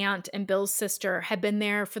Caleb's aunt and Bill's sister, had been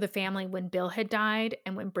there for the family when Bill had died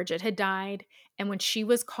and when Bridget had died. And when she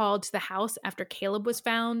was called to the house after Caleb was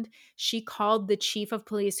found, she called the chief of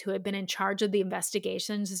police who had been in charge of the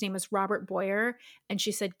investigations. His name was Robert Boyer. And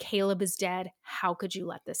she said, "Caleb is dead. How could you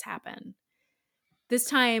let this happen?" This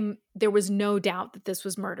time, there was no doubt that this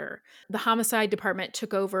was murder. The homicide department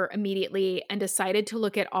took over immediately and decided to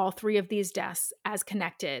look at all 3 of these deaths as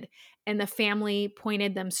connected, and the family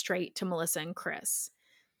pointed them straight to Melissa and Chris.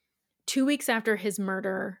 2 weeks after his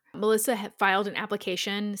murder, Melissa had filed an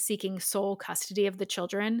application seeking sole custody of the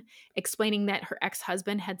children, explaining that her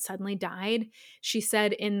ex-husband had suddenly died. She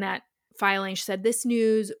said in that filing, she said, "This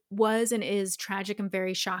news was and is tragic and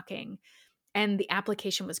very shocking," and the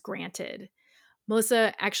application was granted.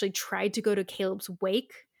 Melissa actually tried to go to Caleb's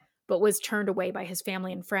wake, but was turned away by his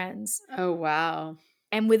family and friends. Oh, wow.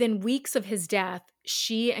 And within weeks of his death,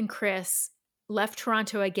 she and Chris left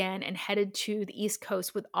Toronto again and headed to the East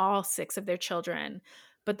Coast with all 6 of their children.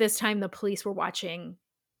 But this time the police were watching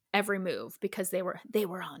every move because they were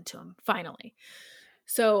on to him, finally.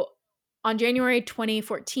 So on January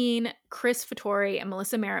 2014, Chris Fattori and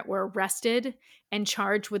Melissa Merritt were arrested and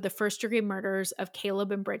charged with the first-degree murders of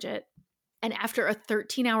Caleb and Bridget. And after a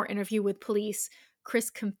 13-hour interview with police, Chris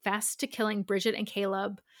confessed to killing Bridget and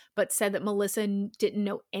Caleb, but said that Melissa didn't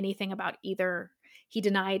know anything about either. He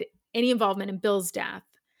denied any involvement in Bill's death.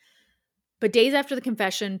 But days after the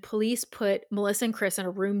confession, police put Melissa and Chris in a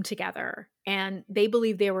room together, and they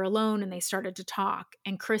believed they were alone, and they started to talk.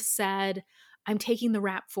 And Chris said, "I'm taking the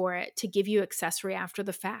rap for it to give you accessory after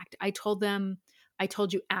the fact. I told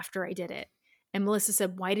you after I did it." And Melissa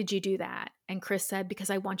said, "Why did you do that?" And Chris said, "Because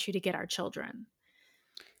I want you to get our children."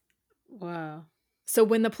 Wow. So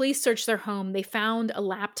when the police searched their home, they found a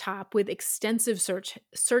laptop with extensive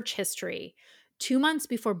search history. 2 months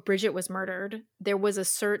before Bridget was murdered, there was a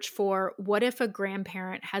search for what if a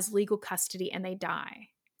grandparent has legal custody and they die.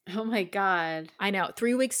 Oh my God. I know.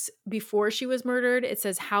 3 weeks before she was murdered, it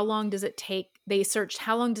says, how long does it take? They searched,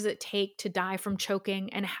 how long does it take to die from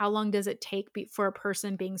choking? And how long does it take for a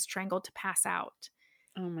person being strangled to pass out?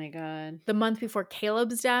 Oh my God. The month before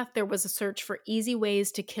Caleb's death, there was a search for easy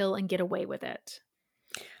ways to kill and get away with it.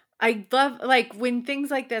 I love, like, when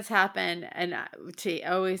things like this happen, and to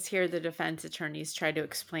always hear the defense attorneys try to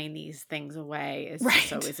explain these things away is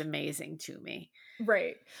just always amazing to me.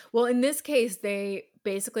 Right. Well, in this case, they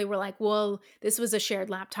basically were like, well, this was a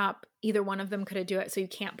shared laptop. Either one of them could do it, so you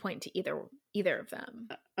can't point to either of them.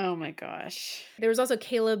 Oh my gosh. There was also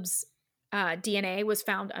Caleb's DNA was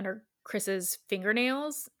found under Chris's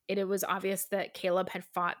fingernails. It was obvious that Caleb had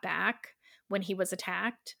fought back when he was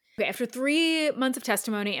attacked. Okay, after 3 months of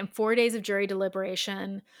testimony and 4 days of jury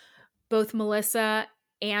deliberation, both Melissa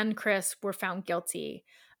and Chris were found guilty.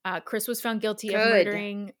 Chris was found guilty of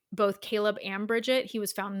murdering both Caleb and Bridget. He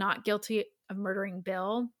was found not guilty of murdering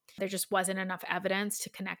Bill. There just wasn't enough evidence to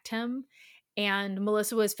connect him. And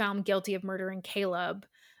Melissa was found guilty of murdering Caleb.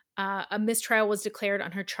 A mistrial was declared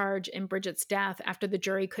on her charge in Bridget's death after the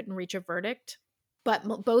jury couldn't reach a verdict. But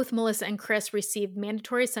both Melissa and Chris received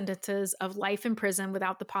mandatory sentences of life in prison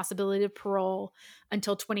without the possibility of parole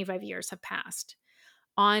until 25 years have passed.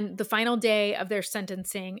 On the final day of their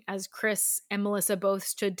sentencing, as Chris and Melissa both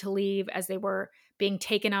stood to leave as they were being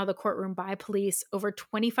taken out of the courtroom by police, over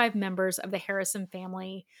 25 members of the Harrison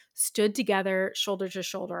family stood together, shoulder to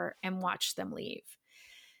shoulder, and watched them leave.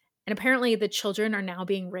 And apparently the children are now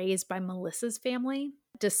being raised by Melissa's family,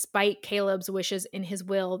 despite Caleb's wishes in his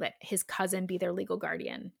will that his cousin be their legal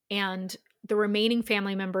guardian. And the remaining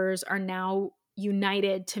family members are now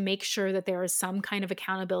united to make sure that there is some kind of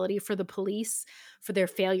accountability for the police for their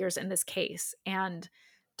failures in this case. And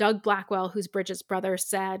Doug Blackwell, who's Bridget's brother,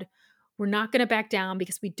 said, "We're not going to back down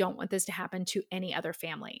because we don't want this to happen to any other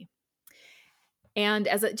family." And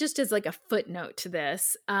just as like a footnote to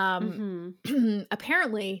this, apparently,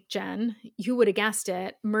 Jen, you would have guessed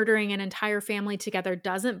it, murdering an entire family together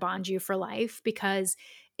doesn't bond you for life, because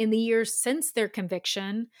in the years since their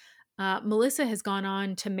conviction, Melissa has gone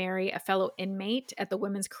on to marry a fellow inmate at the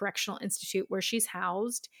Women's Correctional Institute where she's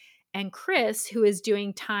housed. And Chris, who is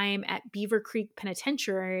doing time at Beaver Creek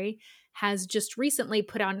Penitentiary, has just recently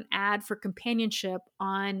put out an ad for companionship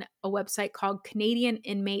on a website called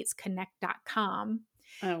CanadianInmatesConnect.com.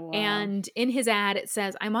 Oh, wow. And in his ad, it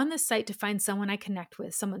says, "I'm on this site to find someone I connect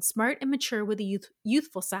with, someone smart and mature with a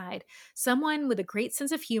youthful side, someone with a great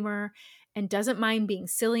sense of humor and doesn't mind being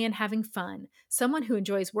silly and having fun, someone who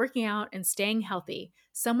enjoys working out and staying healthy,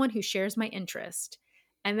 someone who shares my interest."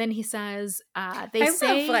 And then he says, they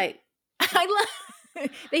say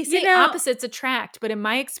opposites attract, but in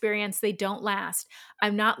my experience, they don't last.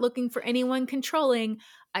 I'm not looking for anyone controlling.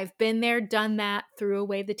 I've been there, done that, threw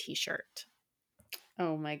away the t-shirt.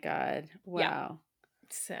 Oh my God. Wow. Yeah.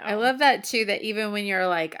 So I love that too, that even when you're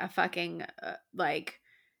like a fucking like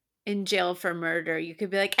in jail for murder, you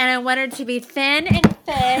could be like, and I want her to be thin and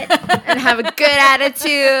fit and have a good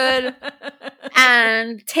attitude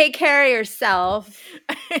and take care of yourself.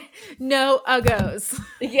 No uggos.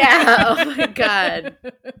 Yeah. Oh my God.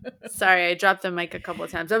 Sorry, I dropped the mic a couple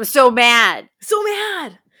of times. I was so mad. So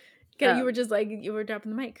mad. Yeah, you were just like, you were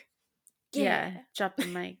dropping the mic. Yeah, drop the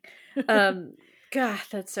mic. God,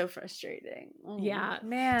 that's so frustrating. Oh, yeah,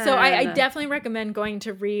 man. So I definitely recommend going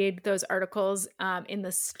to read those articles in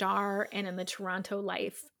the Star and in the Toronto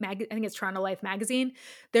Life I think it's Toronto Life magazine.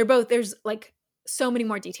 There's like so many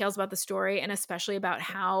more details about the story, and especially about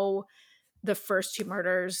how the first two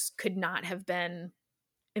murders could not have been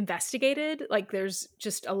investigated. Like there's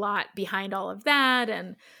just a lot behind all of that,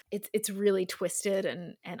 and it's really twisted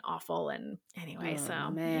and awful. And anyway,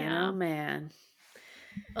 oh man.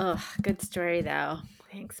 Oh, good story though.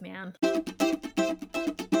 Thanks, man.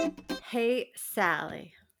 Hey,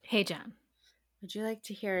 Sally. Hey, Jen. Would you like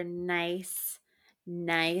to hear a nice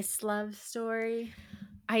love story?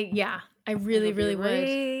 I really would.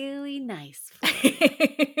 Really nice.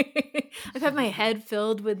 I've had my head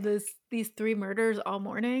filled with these three murders all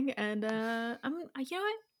morning, and I'm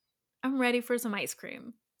ready for some ice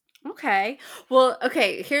cream. Okay. Well,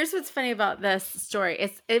 okay, here's what's funny about this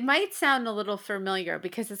story. It might sound a little familiar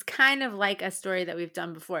because it's kind of like a story that we've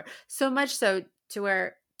done before. So much so to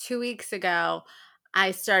where 2 weeks ago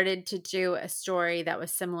I started to do a story that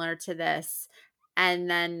was similar to this, and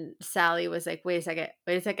then Sally was like, wait a second.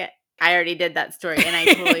 I already did that story and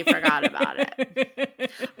I totally forgot about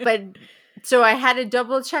it. But so I had to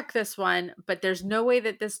double check this one, but there's no way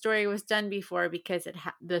that this story was done before because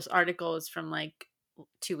this article is from like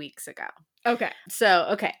 2 weeks ago. Okay.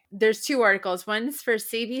 So, there's two articles. One's for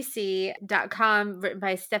CBC.com, written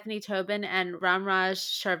by Stephanie Tobin and Ramraj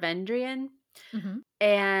Sharvendrian. Mm-hmm.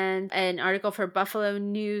 And an article for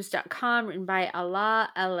BuffaloNews.com, written by Allah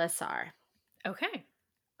El-Assar. Okay.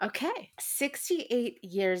 68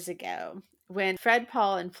 years ago, when Fred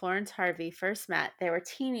Paul and Florence Harvey first met, they were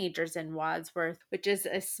teenagers in Wadsworth, which is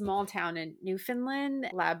a small town in Newfoundland,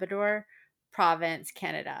 Labrador Province,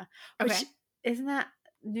 Canada. Okay. Which, isn't that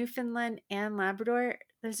Newfoundland and Labrador?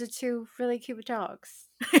 Those are two really cute dogs.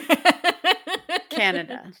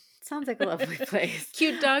 Canada. Sounds like a lovely place.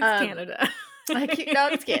 Cute dogs, Canada. Cute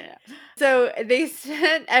dogs, Canada. So they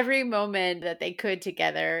spent every moment that they could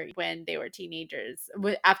together when they were teenagers.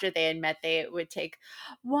 After they had met, they would take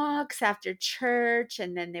walks after church,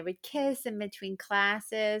 and then they would kiss in between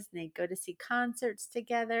classes, and they'd go to see concerts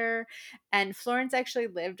together. And Florence actually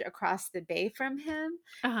lived across the bay from him.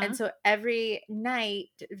 Uh-huh. And so every night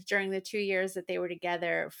during the 2 years that they were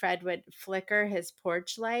together, Fred would flicker his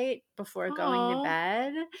porch light before going to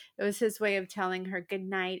bed. It was his way of telling her good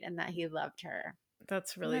night and that he loved her.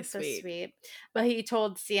 That's really sweet. So sweet. But he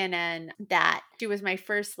told CNN that she was my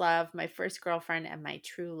first love, my first girlfriend, and my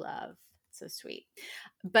true love. So sweet.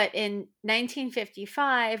 But in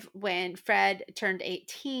 1955, when Fred turned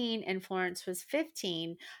 18 and Florence was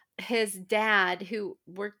 15, his dad, who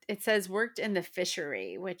worked in the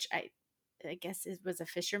fishery, which I guess it was a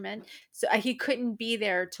fisherman. So he couldn't be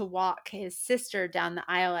there to walk his sister down the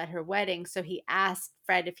aisle at her wedding. So he asked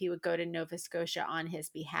Fred if he would go to Nova Scotia on his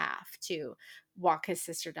behalf to walk his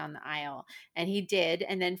sister down the aisle. And he did.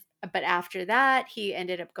 And then, but after that, he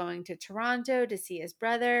ended up going to Toronto to see his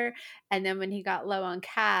brother. And then when he got low on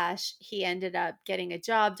cash, he ended up getting a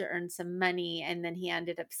job to earn some money. And then he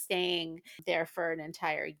ended up staying there for an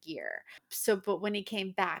entire year. So, but when he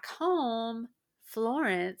came back home,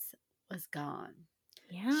 Florence was gone.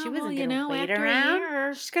 Yeah, She wasn't going to wait after around. a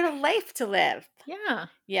year. She's got a life to live. Yeah.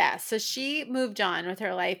 Yeah. So she moved on with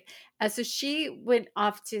her life. So she went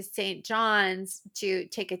off to St. John's to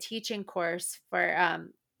take a teaching course for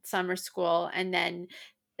summer school. And then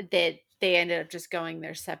they ended up just going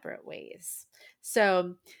their separate ways.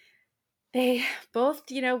 So they both,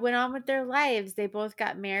 went on with their lives. They both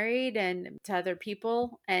got married and to other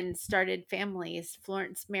people and started families.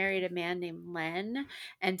 Florence married a man named Len,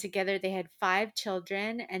 and together they had 5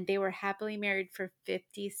 children, and they were happily married for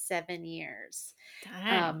 57 years.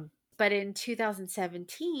 Dang. But in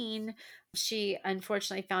 2017, she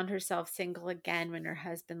unfortunately found herself single again when her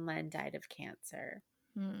husband Len died of cancer.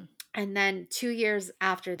 And then 2 years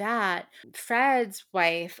after that, Fred's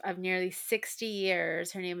wife of nearly 60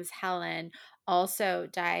 years, her name is Helen, also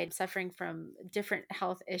died suffering from different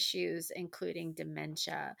health issues, including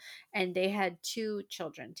dementia. And they had 2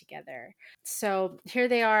 children together. So here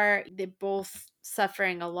they are, they both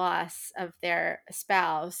suffering a loss of their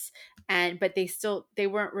spouse, but they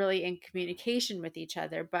weren't really in communication with each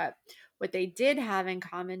other. But what they did have in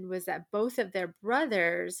common was that both of their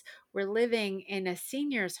brothers were living in a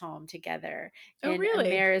seniors home together in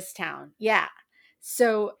Ameristown. Yeah.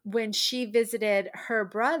 So when she visited her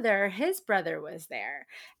brother, his brother was there.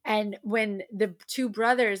 And when the 2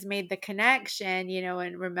 brothers made the connection,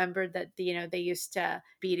 and remembered that, they used to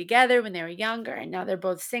be together when they were younger and now they're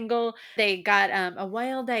both single, they got a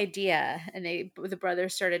wild idea, and the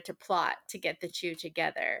brothers started to plot to get the 2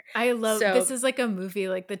 together. I love this is like a movie,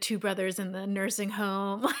 like the 2 brothers in the nursing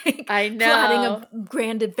home, like I know. plotting a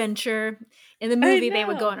grand adventure. In the movie, they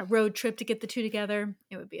would go on a road trip to get the 2 together.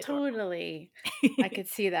 It would be adorable. Totally. I could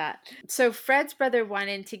see that. So Fred's brother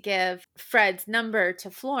wanted to give Fred's number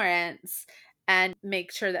to Florence and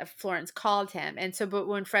make sure that Florence called him. And so, but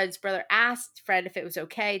when Fred's brother asked Fred if it was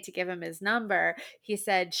okay to give him his number, he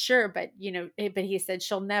said, sure, but he said,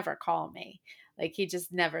 she'll never call me. Like, he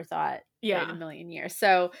just never thought in a million years.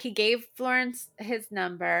 So he gave Florence his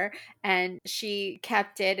number and she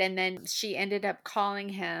kept it. And then she ended up calling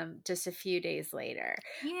him just a few days later.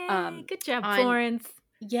 Yay, good job, Florence.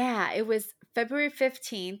 Yeah, it was February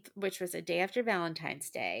 15th, which was a day after Valentine's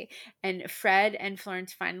Day. And Fred and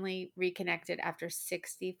Florence finally reconnected after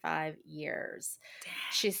 65 years.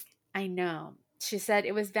 Dang. I know. She said,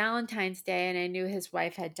 it was Valentine's Day and I knew his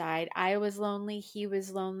wife had died. I was lonely. He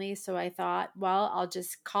was lonely. So I thought, well, I'll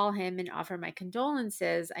just call him and offer my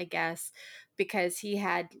condolences, I guess, because he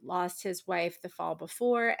had lost his wife the fall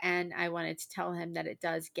before. And I wanted to tell him that it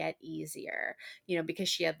does get easier, because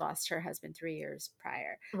she had lost her husband 3 years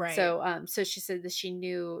prior. Right. So she said that she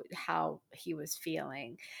knew how he was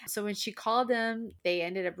feeling. So when she called him, they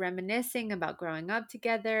ended up reminiscing about growing up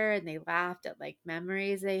together, and they laughed at like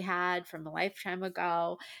memories they had from a lifetime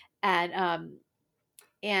ago.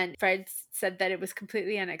 And Fred said that it was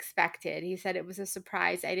completely unexpected. He said it was a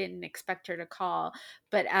surprise. I didn't expect her to call.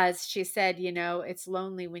 But as she said, it's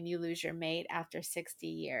lonely when you lose your mate after 60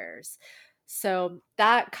 years. So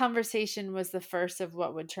that conversation was the first of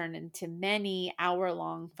what would turn into many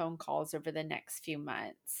hour-long phone calls over the next few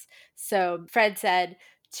months. So Fred said,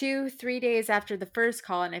 2-3 days after the first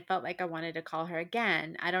call, and I felt like I wanted to call her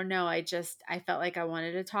again. I don't know. I felt like I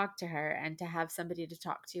wanted to talk to her, and to have somebody to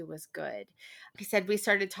talk to was good. He said, we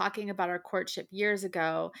started talking about our courtship years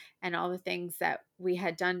ago and all the things that we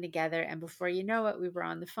had done together. And before you know it, we were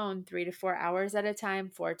on the phone 3 to 4 hours at a time,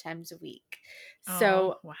 4 times a week.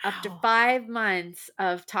 So after 5 months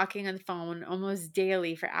of talking on the phone almost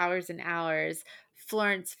daily for hours and hours,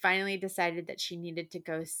 Florence finally decided that she needed to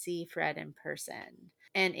go see Fred in person.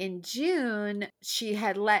 And in June, she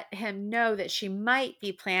had let him know that she might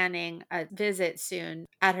be planning a visit soon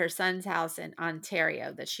at her son's house in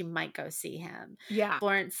Ontario, that she might go see him. Yeah.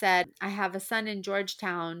 Florence said, I have a son in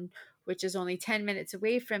Georgetown, which is only 10 minutes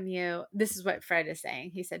away from you. This is what Fred is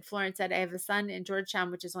saying. He said, Florence said, I have a son in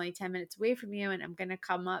Georgetown, which is only 10 minutes away from you, and I'm going to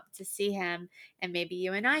come up to see him, and maybe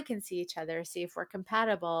you and I can see each other, see if we're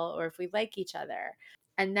compatible or if we like each other.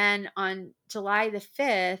 And then on July the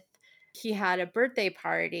 5th, he had a birthday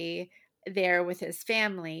party there with his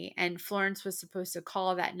family, and Florence was supposed to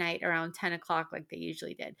call that night around 10 o'clock like they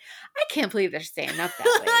usually did. I can't believe they're staying up that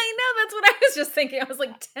late. I know, that's what I was just thinking. I was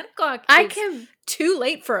like, 10 o'clock is too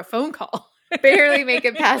late for a phone call. Barely make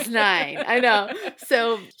it past 9. I know.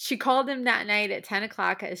 So she called him that night at 10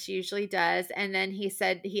 o'clock, as she usually does. And then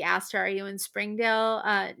he asked her, are you in Springdale,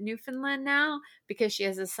 Newfoundland now? Because she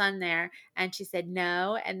has a son there. And she said,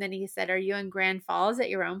 no. And then he said, are you in Grand Falls at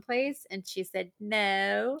your own place? And she said,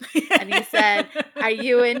 no. And he said, are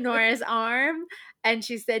you in Nora's Arm? And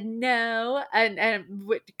she said, no. And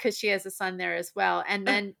because she has a son there as well. And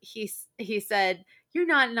then he said, you're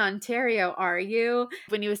not in Ontario, are you?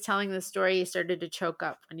 When he was telling the story, he started to choke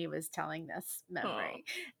up when he was telling this memory.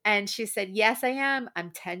 And she said, yes, I am.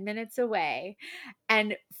 I'm 10 minutes away.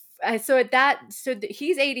 And so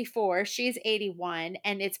he's 84, she's 81,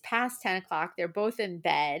 and it's past 10 o'clock. They're both in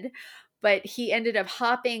bed. But he ended up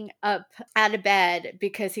hopping up out of bed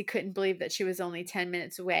because he couldn't believe that she was only 10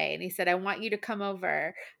 minutes away. And he said, I want you to come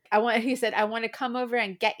over. He said, I want to come over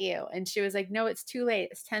and get you. And she was like, no, it's too late.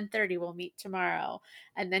 It's 10:30. We'll meet tomorrow.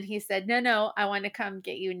 And then he said, no, I want to come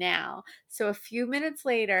get you now. So a few minutes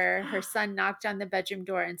later, her son knocked on the bedroom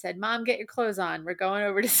door and said, Mom, get your clothes on. We're going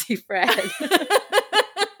over to see Fred.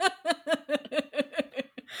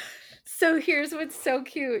 So here's what's so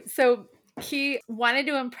cute. So he wanted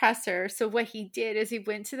to impress her. So what he did is he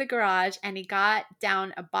went to the garage and he got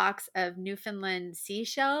down a box of Newfoundland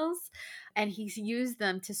seashells, and he used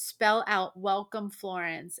them to spell out "Welcome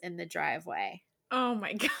Florence" in the driveway. Oh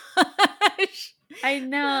my gosh. I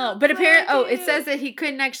know. But apparently, it says that he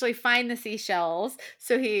couldn't actually find the seashells.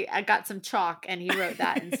 So I got some chalk and he wrote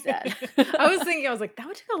that instead. I was like, that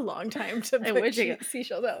would take a long time to put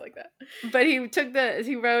seashells out like that. But he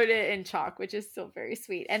wrote it in chalk, which is still very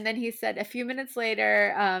sweet. And then he said a few minutes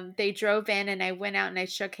later, they drove in and I went out and I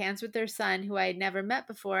shook hands with their son, who I had never met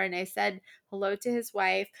before. And I said hello to his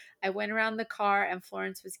wife. I went around the car and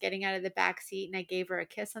Florence was getting out of the back seat, and I gave her a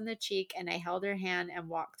kiss on the cheek and I held her hand and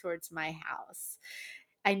walked towards my house.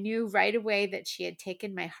 I knew right away that she had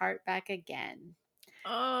taken my heart back again.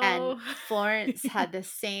 Oh. And Florence had the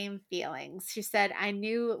same feelings. She said, I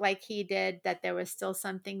knew, like he did, that there was still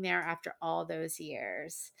something there after all those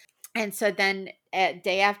years. And so then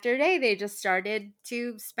day after day, they just started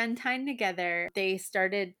to spend time together. They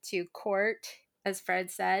started to court, as Fred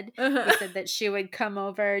said. He said that she would come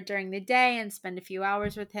over during the day and spend a few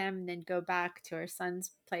hours with him and then go back to her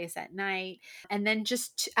son's place at night. And then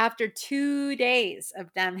just after 2 days of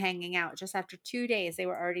them hanging out, just after 2 days, they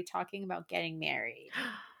were already talking about getting married.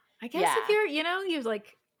 I guess if you're, you're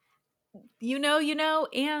like,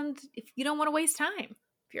 and if you don't want to waste time,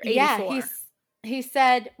 if you're 84. Yeah, he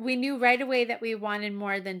said, we knew right away that we wanted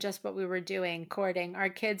more than just what we were doing, courting. Our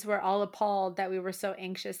kids were all appalled that we were so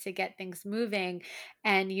anxious to get things moving.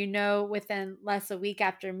 And, within less a week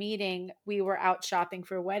after meeting, we were out shopping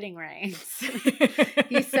for wedding rings.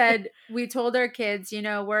 He said, we told our kids,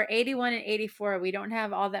 we're 81 and 84. We don't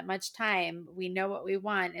have all that much time. We know what we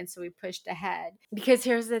want. And so we pushed ahead. Because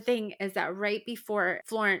here's the thing, is that right before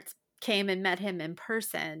Florence came and met him in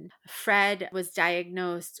person, Fred was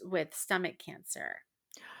diagnosed with stomach cancer.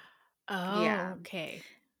 Oh, yeah. Okay.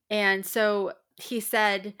 And so he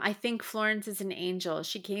said, I think Florence is an angel.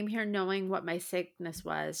 She came here knowing what my sickness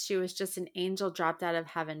was. She was just an angel dropped out of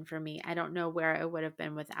heaven for me. I don't know where I would have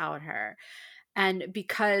been without her. And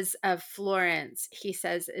because of Florence, he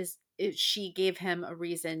says, she gave him a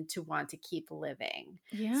reason to want to keep living.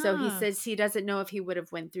 Yeah. So he says he doesn't know if he would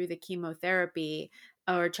have went through the chemotherapy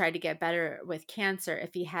or tried to get better with cancer if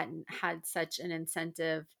he hadn't had such an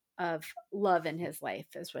incentive of love in his life,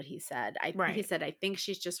 is what he said. He said, I think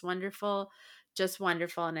she's just wonderful,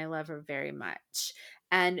 and I love her very much.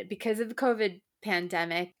 And because of the COVID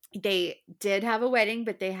pandemic, they did have a wedding,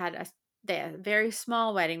 but they had a very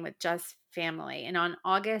small wedding with just family. And on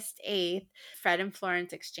August 8th, Fred and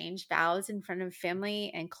Florence exchanged vows in front of family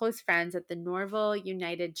and close friends at the Norval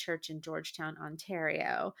United Church in Georgetown,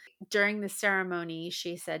 Ontario. During the ceremony,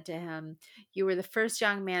 she said to him, you were the first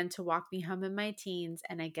young man to walk me home in my teens,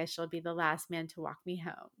 and I guess you'll be the last man to walk me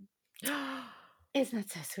home. Isn't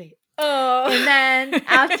that so sweet? Oh. And then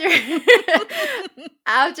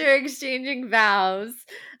after exchanging vows,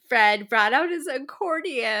 Fred brought out his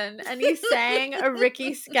accordion and he sang a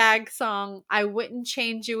Ricky Skaggs song, I Wouldn't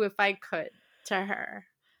Change You If I Could, to her.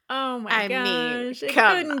 Oh my gosh. It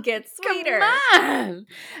come couldn't get sweeter. Come on.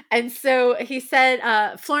 And so he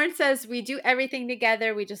said, Florence says, we do everything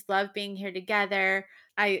together. We just love being here together.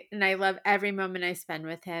 I love every moment I spend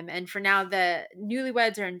with him. And for now, the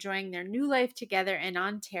newlyweds are enjoying their new life together in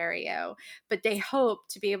Ontario, but they hope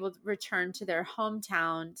to be able to return to their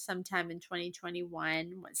hometown sometime in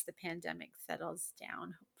 2021 once the pandemic settles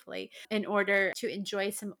down, hopefully, in order to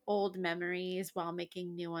enjoy some old memories while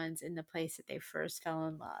making new ones in the place that they first fell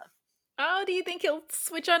in love. Oh, do you think he'll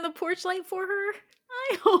switch on the porch light for her?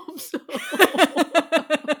 I hope so.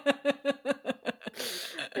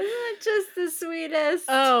 Isn't it just the sweetest?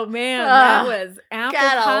 Oh man, that was apple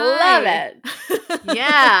gotta pie. love it.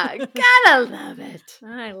 Yeah, gotta love it.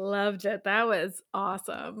 I loved it. That was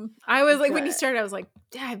awesome. I was like, when you Good. started, I was like,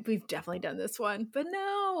 Dad, we've definitely done this one, but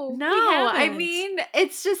no, we I haven't. mean,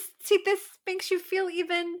 it's just, see, this makes you feel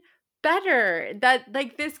even better that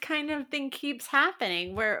like this kind of thing keeps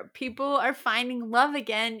happening where people are finding love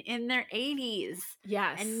again in their 80s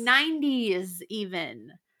yes, and 90s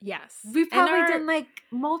even. yes, We've And probably done like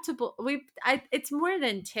multiple. It's more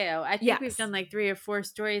than 2. I think we've Yes. done like 3 or 4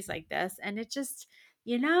 stories like this, and it just,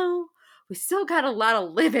 you know, we still got a lot of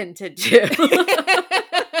living to do.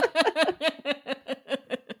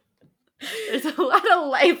 There's a lot of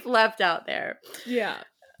life left out there. yeah.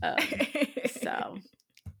 So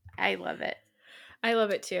I love it. I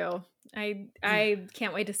love it too. I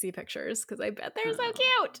can't wait to see pictures because I bet they're so Oh,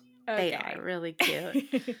 cute. They are really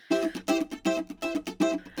cute.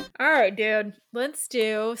 All right, dude. Let's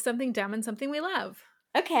do something dumb and something we love.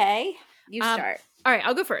 Okay, you start. All right,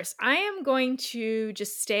 I'll go first. I am going to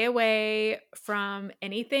just stay away from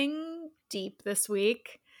anything deep this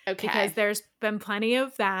week Okay. because there's been plenty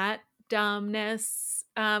of that dumbness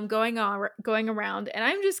going around, and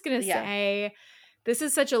I'm just gonna say this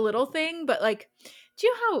is such a little thing, but like, do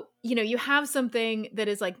you know how you have something that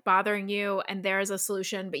is like bothering you, and there is a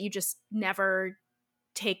solution, but you just never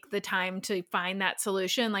take the time to find that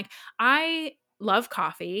solution? Like, I love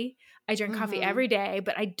coffee. I drink coffee every day,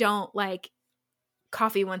 but I don't like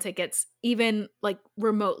coffee once it gets even like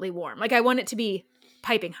remotely warm. Like, I want it to be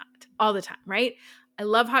piping hot all the time, right? I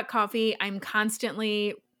love hot coffee. I'm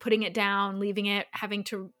constantly putting it down, leaving it, having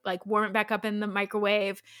to like warm it back up in the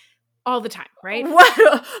microwave all the time, right?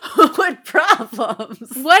 What problems?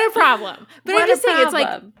 What a problem. But What I'm just a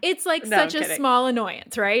saying it's like No, such I'm a kidding. small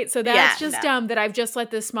annoyance, right? So that's Yeah, just no. dumb that I've just let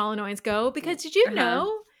this small annoyance go, because did you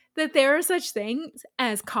know that there are such things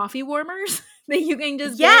as coffee warmers that you can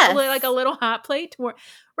just get like a little hot plate to warm?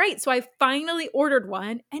 Right. So I finally ordered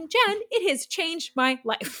one, and Jen, it has changed my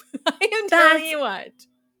life. I am telling you what.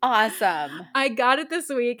 Awesome. I got it this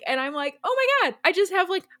week, and I'm like, oh my God, I just have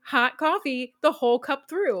like hot coffee the whole cup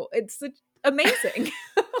through. It's amazing.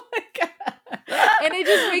 Oh my God. And it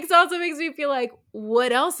just also makes me feel like,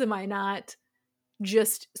 what else am I not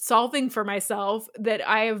just solving for myself that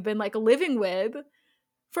I have been like living with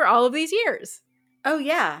for all of these years? Oh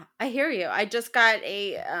yeah, I hear you. I just got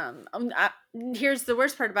a here's the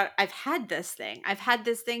worst part about it. I've had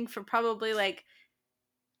this thing for probably like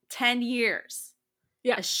 10 years.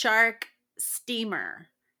 Yeah. A Shark steamer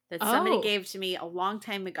that somebody gave to me a long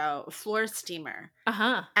time ago, a floor steamer.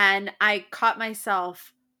 And I caught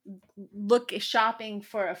myself shopping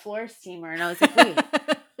for a floor steamer, and I was like, wait,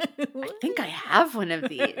 I think I have one of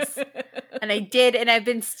these. And I did, and I've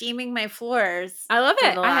been steaming my floors. I love it.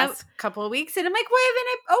 For the last couple of weeks, and I'm like, why haven't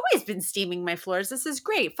I always been steaming my floors? This is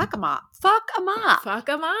great. Fuck them up. Fuck them up. Fuck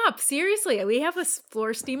them up. Seriously, we have a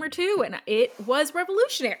floor steamer too, and it was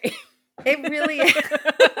revolutionary. It really is.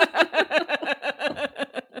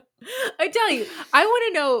 I tell you, I want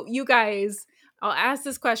to know, you guys, I'll ask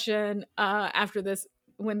this question after this,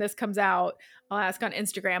 when this comes out, I'll ask on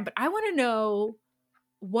Instagram, but I want to know,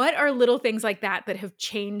 what are little things like that have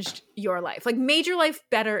changed your life? Like, made your life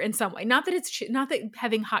better in some way. Not that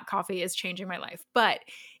having hot coffee is changing my life, but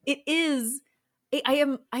it is. I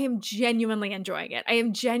am genuinely enjoying it. I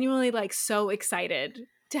am genuinely like so excited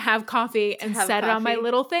to have coffee and set it on my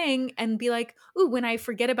little thing and be like, ooh, when I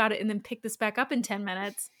forget about it and then pick this back up in 10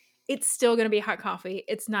 minutes, it's still going to be hot coffee.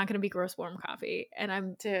 It's not going to be gross warm coffee. And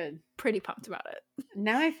I'm pretty pumped about it.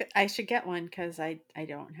 Now I should get one because I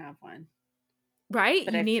don't have one. Right?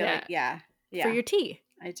 But you I need feel it. Like, yeah. For your tea.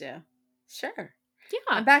 I do. Sure. Yeah.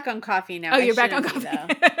 I'm back on coffee now. Oh, you're back on coffee.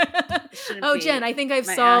 Oh, Jen, I think I've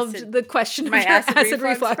solved the question of my your acid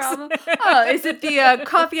reflux problem. Oh, is it the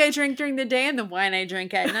coffee I drink during the day and the wine I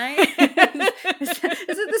drink at night? Is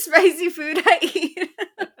it the spicy food I eat?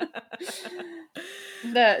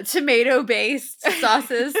 The tomato-based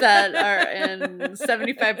sauces that are in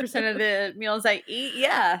 75% of the meals I eat?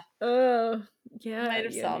 Yeah. Oh, yeah. Might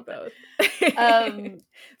have solved both.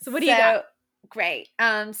 So what do you got? Great.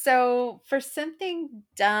 So for something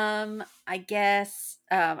dumb, I guess,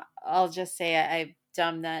 I'll just say I'm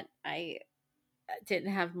dumb that I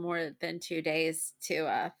didn't have more than 2 days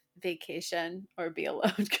to vacation or be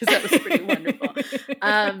alone because that was pretty wonderful.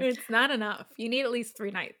 It's not enough. You need at least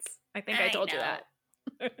 3 nights. I think I told you that.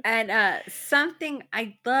 And something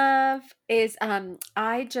I love is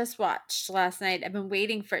I just watched last night. I've been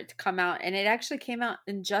waiting for it to come out, and it actually came out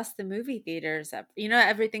in just the movie theaters. You know,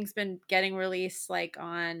 everything's been getting released like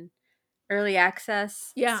on early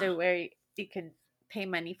access. Yeah. So where you can pay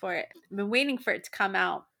money for it. I've been waiting for it to come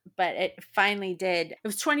out, but it finally did. It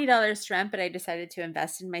was $20 to rent, but I decided to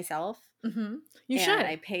invest in myself. Mm-hmm. You and should.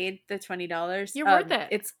 I paid the $20. You're worth it.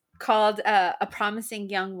 It's called A Promising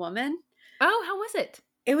Young Woman. Oh, how was it?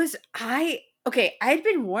 It was, I'd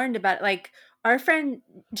been warned about it. Like our friend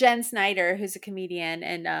Jen Snyder, who's a comedian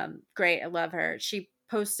and great, I love her. She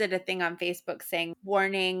posted a thing on Facebook saying,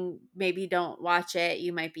 warning, maybe don't watch it.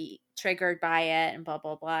 You might be triggered by it and blah,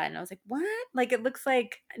 blah, blah. And I was like, what? Like, it looks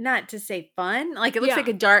like, not to say fun, like it looks like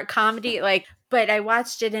a dark comedy, like, but I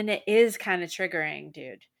watched it and it is kind of triggering,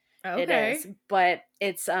 dude. Okay. It is, but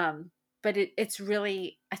it's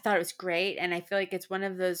really, I thought it was great. And I feel like it's one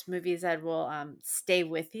of those movies that will stay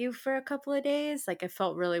with you for a couple of days. Like I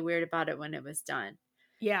felt really weird about it when it was done.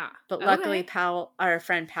 Yeah. But luckily our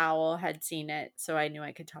friend Powell had seen it. So I knew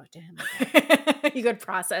I could talk to him about it. You could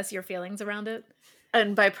process your feelings around it.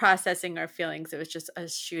 And by processing our feelings, it was just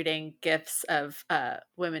us shooting gifs of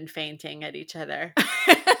women fainting at each other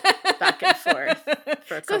back and forth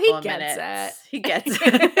for a couple of minutes. He gets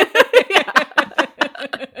it. Yeah.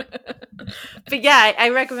 But yeah,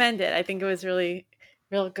 I recommend it. I think it was really,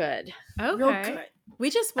 real good. Okay. Real good. We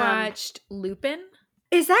just watched Lupin.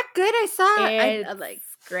 Is that good? I saw it. I like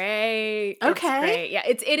great. Okay. It's great. Yeah,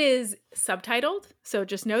 it is subtitled, so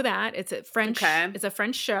just know that. It's a French It's a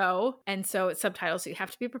French show, and so it's subtitled, so you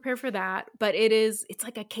have to be prepared for that. But it's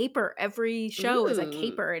like a caper. Every show is a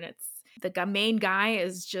caper, and it's the main guy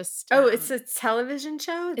is just it's a television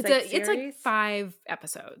show? It's like 5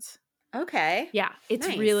 episodes. Okay. Yeah, it's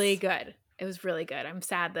really good. It was really good. I'm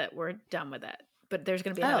sad that we're done with it, but there's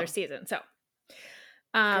going to be another season. So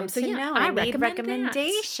I need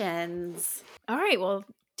recommendations. All right, well,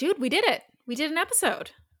 dude, we did it. We did an episode.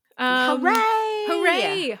 Hooray!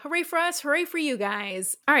 Hooray! Hooray for us! Hooray for you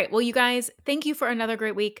guys! All right, well, you guys, thank you for another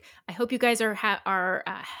great week. I hope you guys are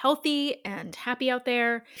healthy and happy out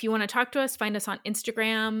there. If you want to talk to us, find us on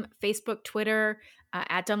Instagram, Facebook, Twitter.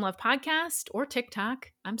 At Dumb Love Podcast or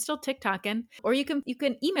TikTok. I'm still TikToking. Or you can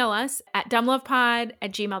email us at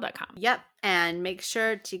dumblovepod@gmail.com. Yep. And make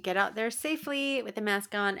sure to get out there safely with a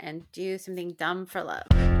mask on and do something dumb for love.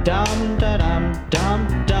 Dum da dum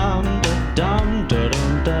dum dum dum dum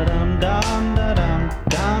dum dum dum dum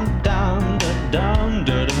dum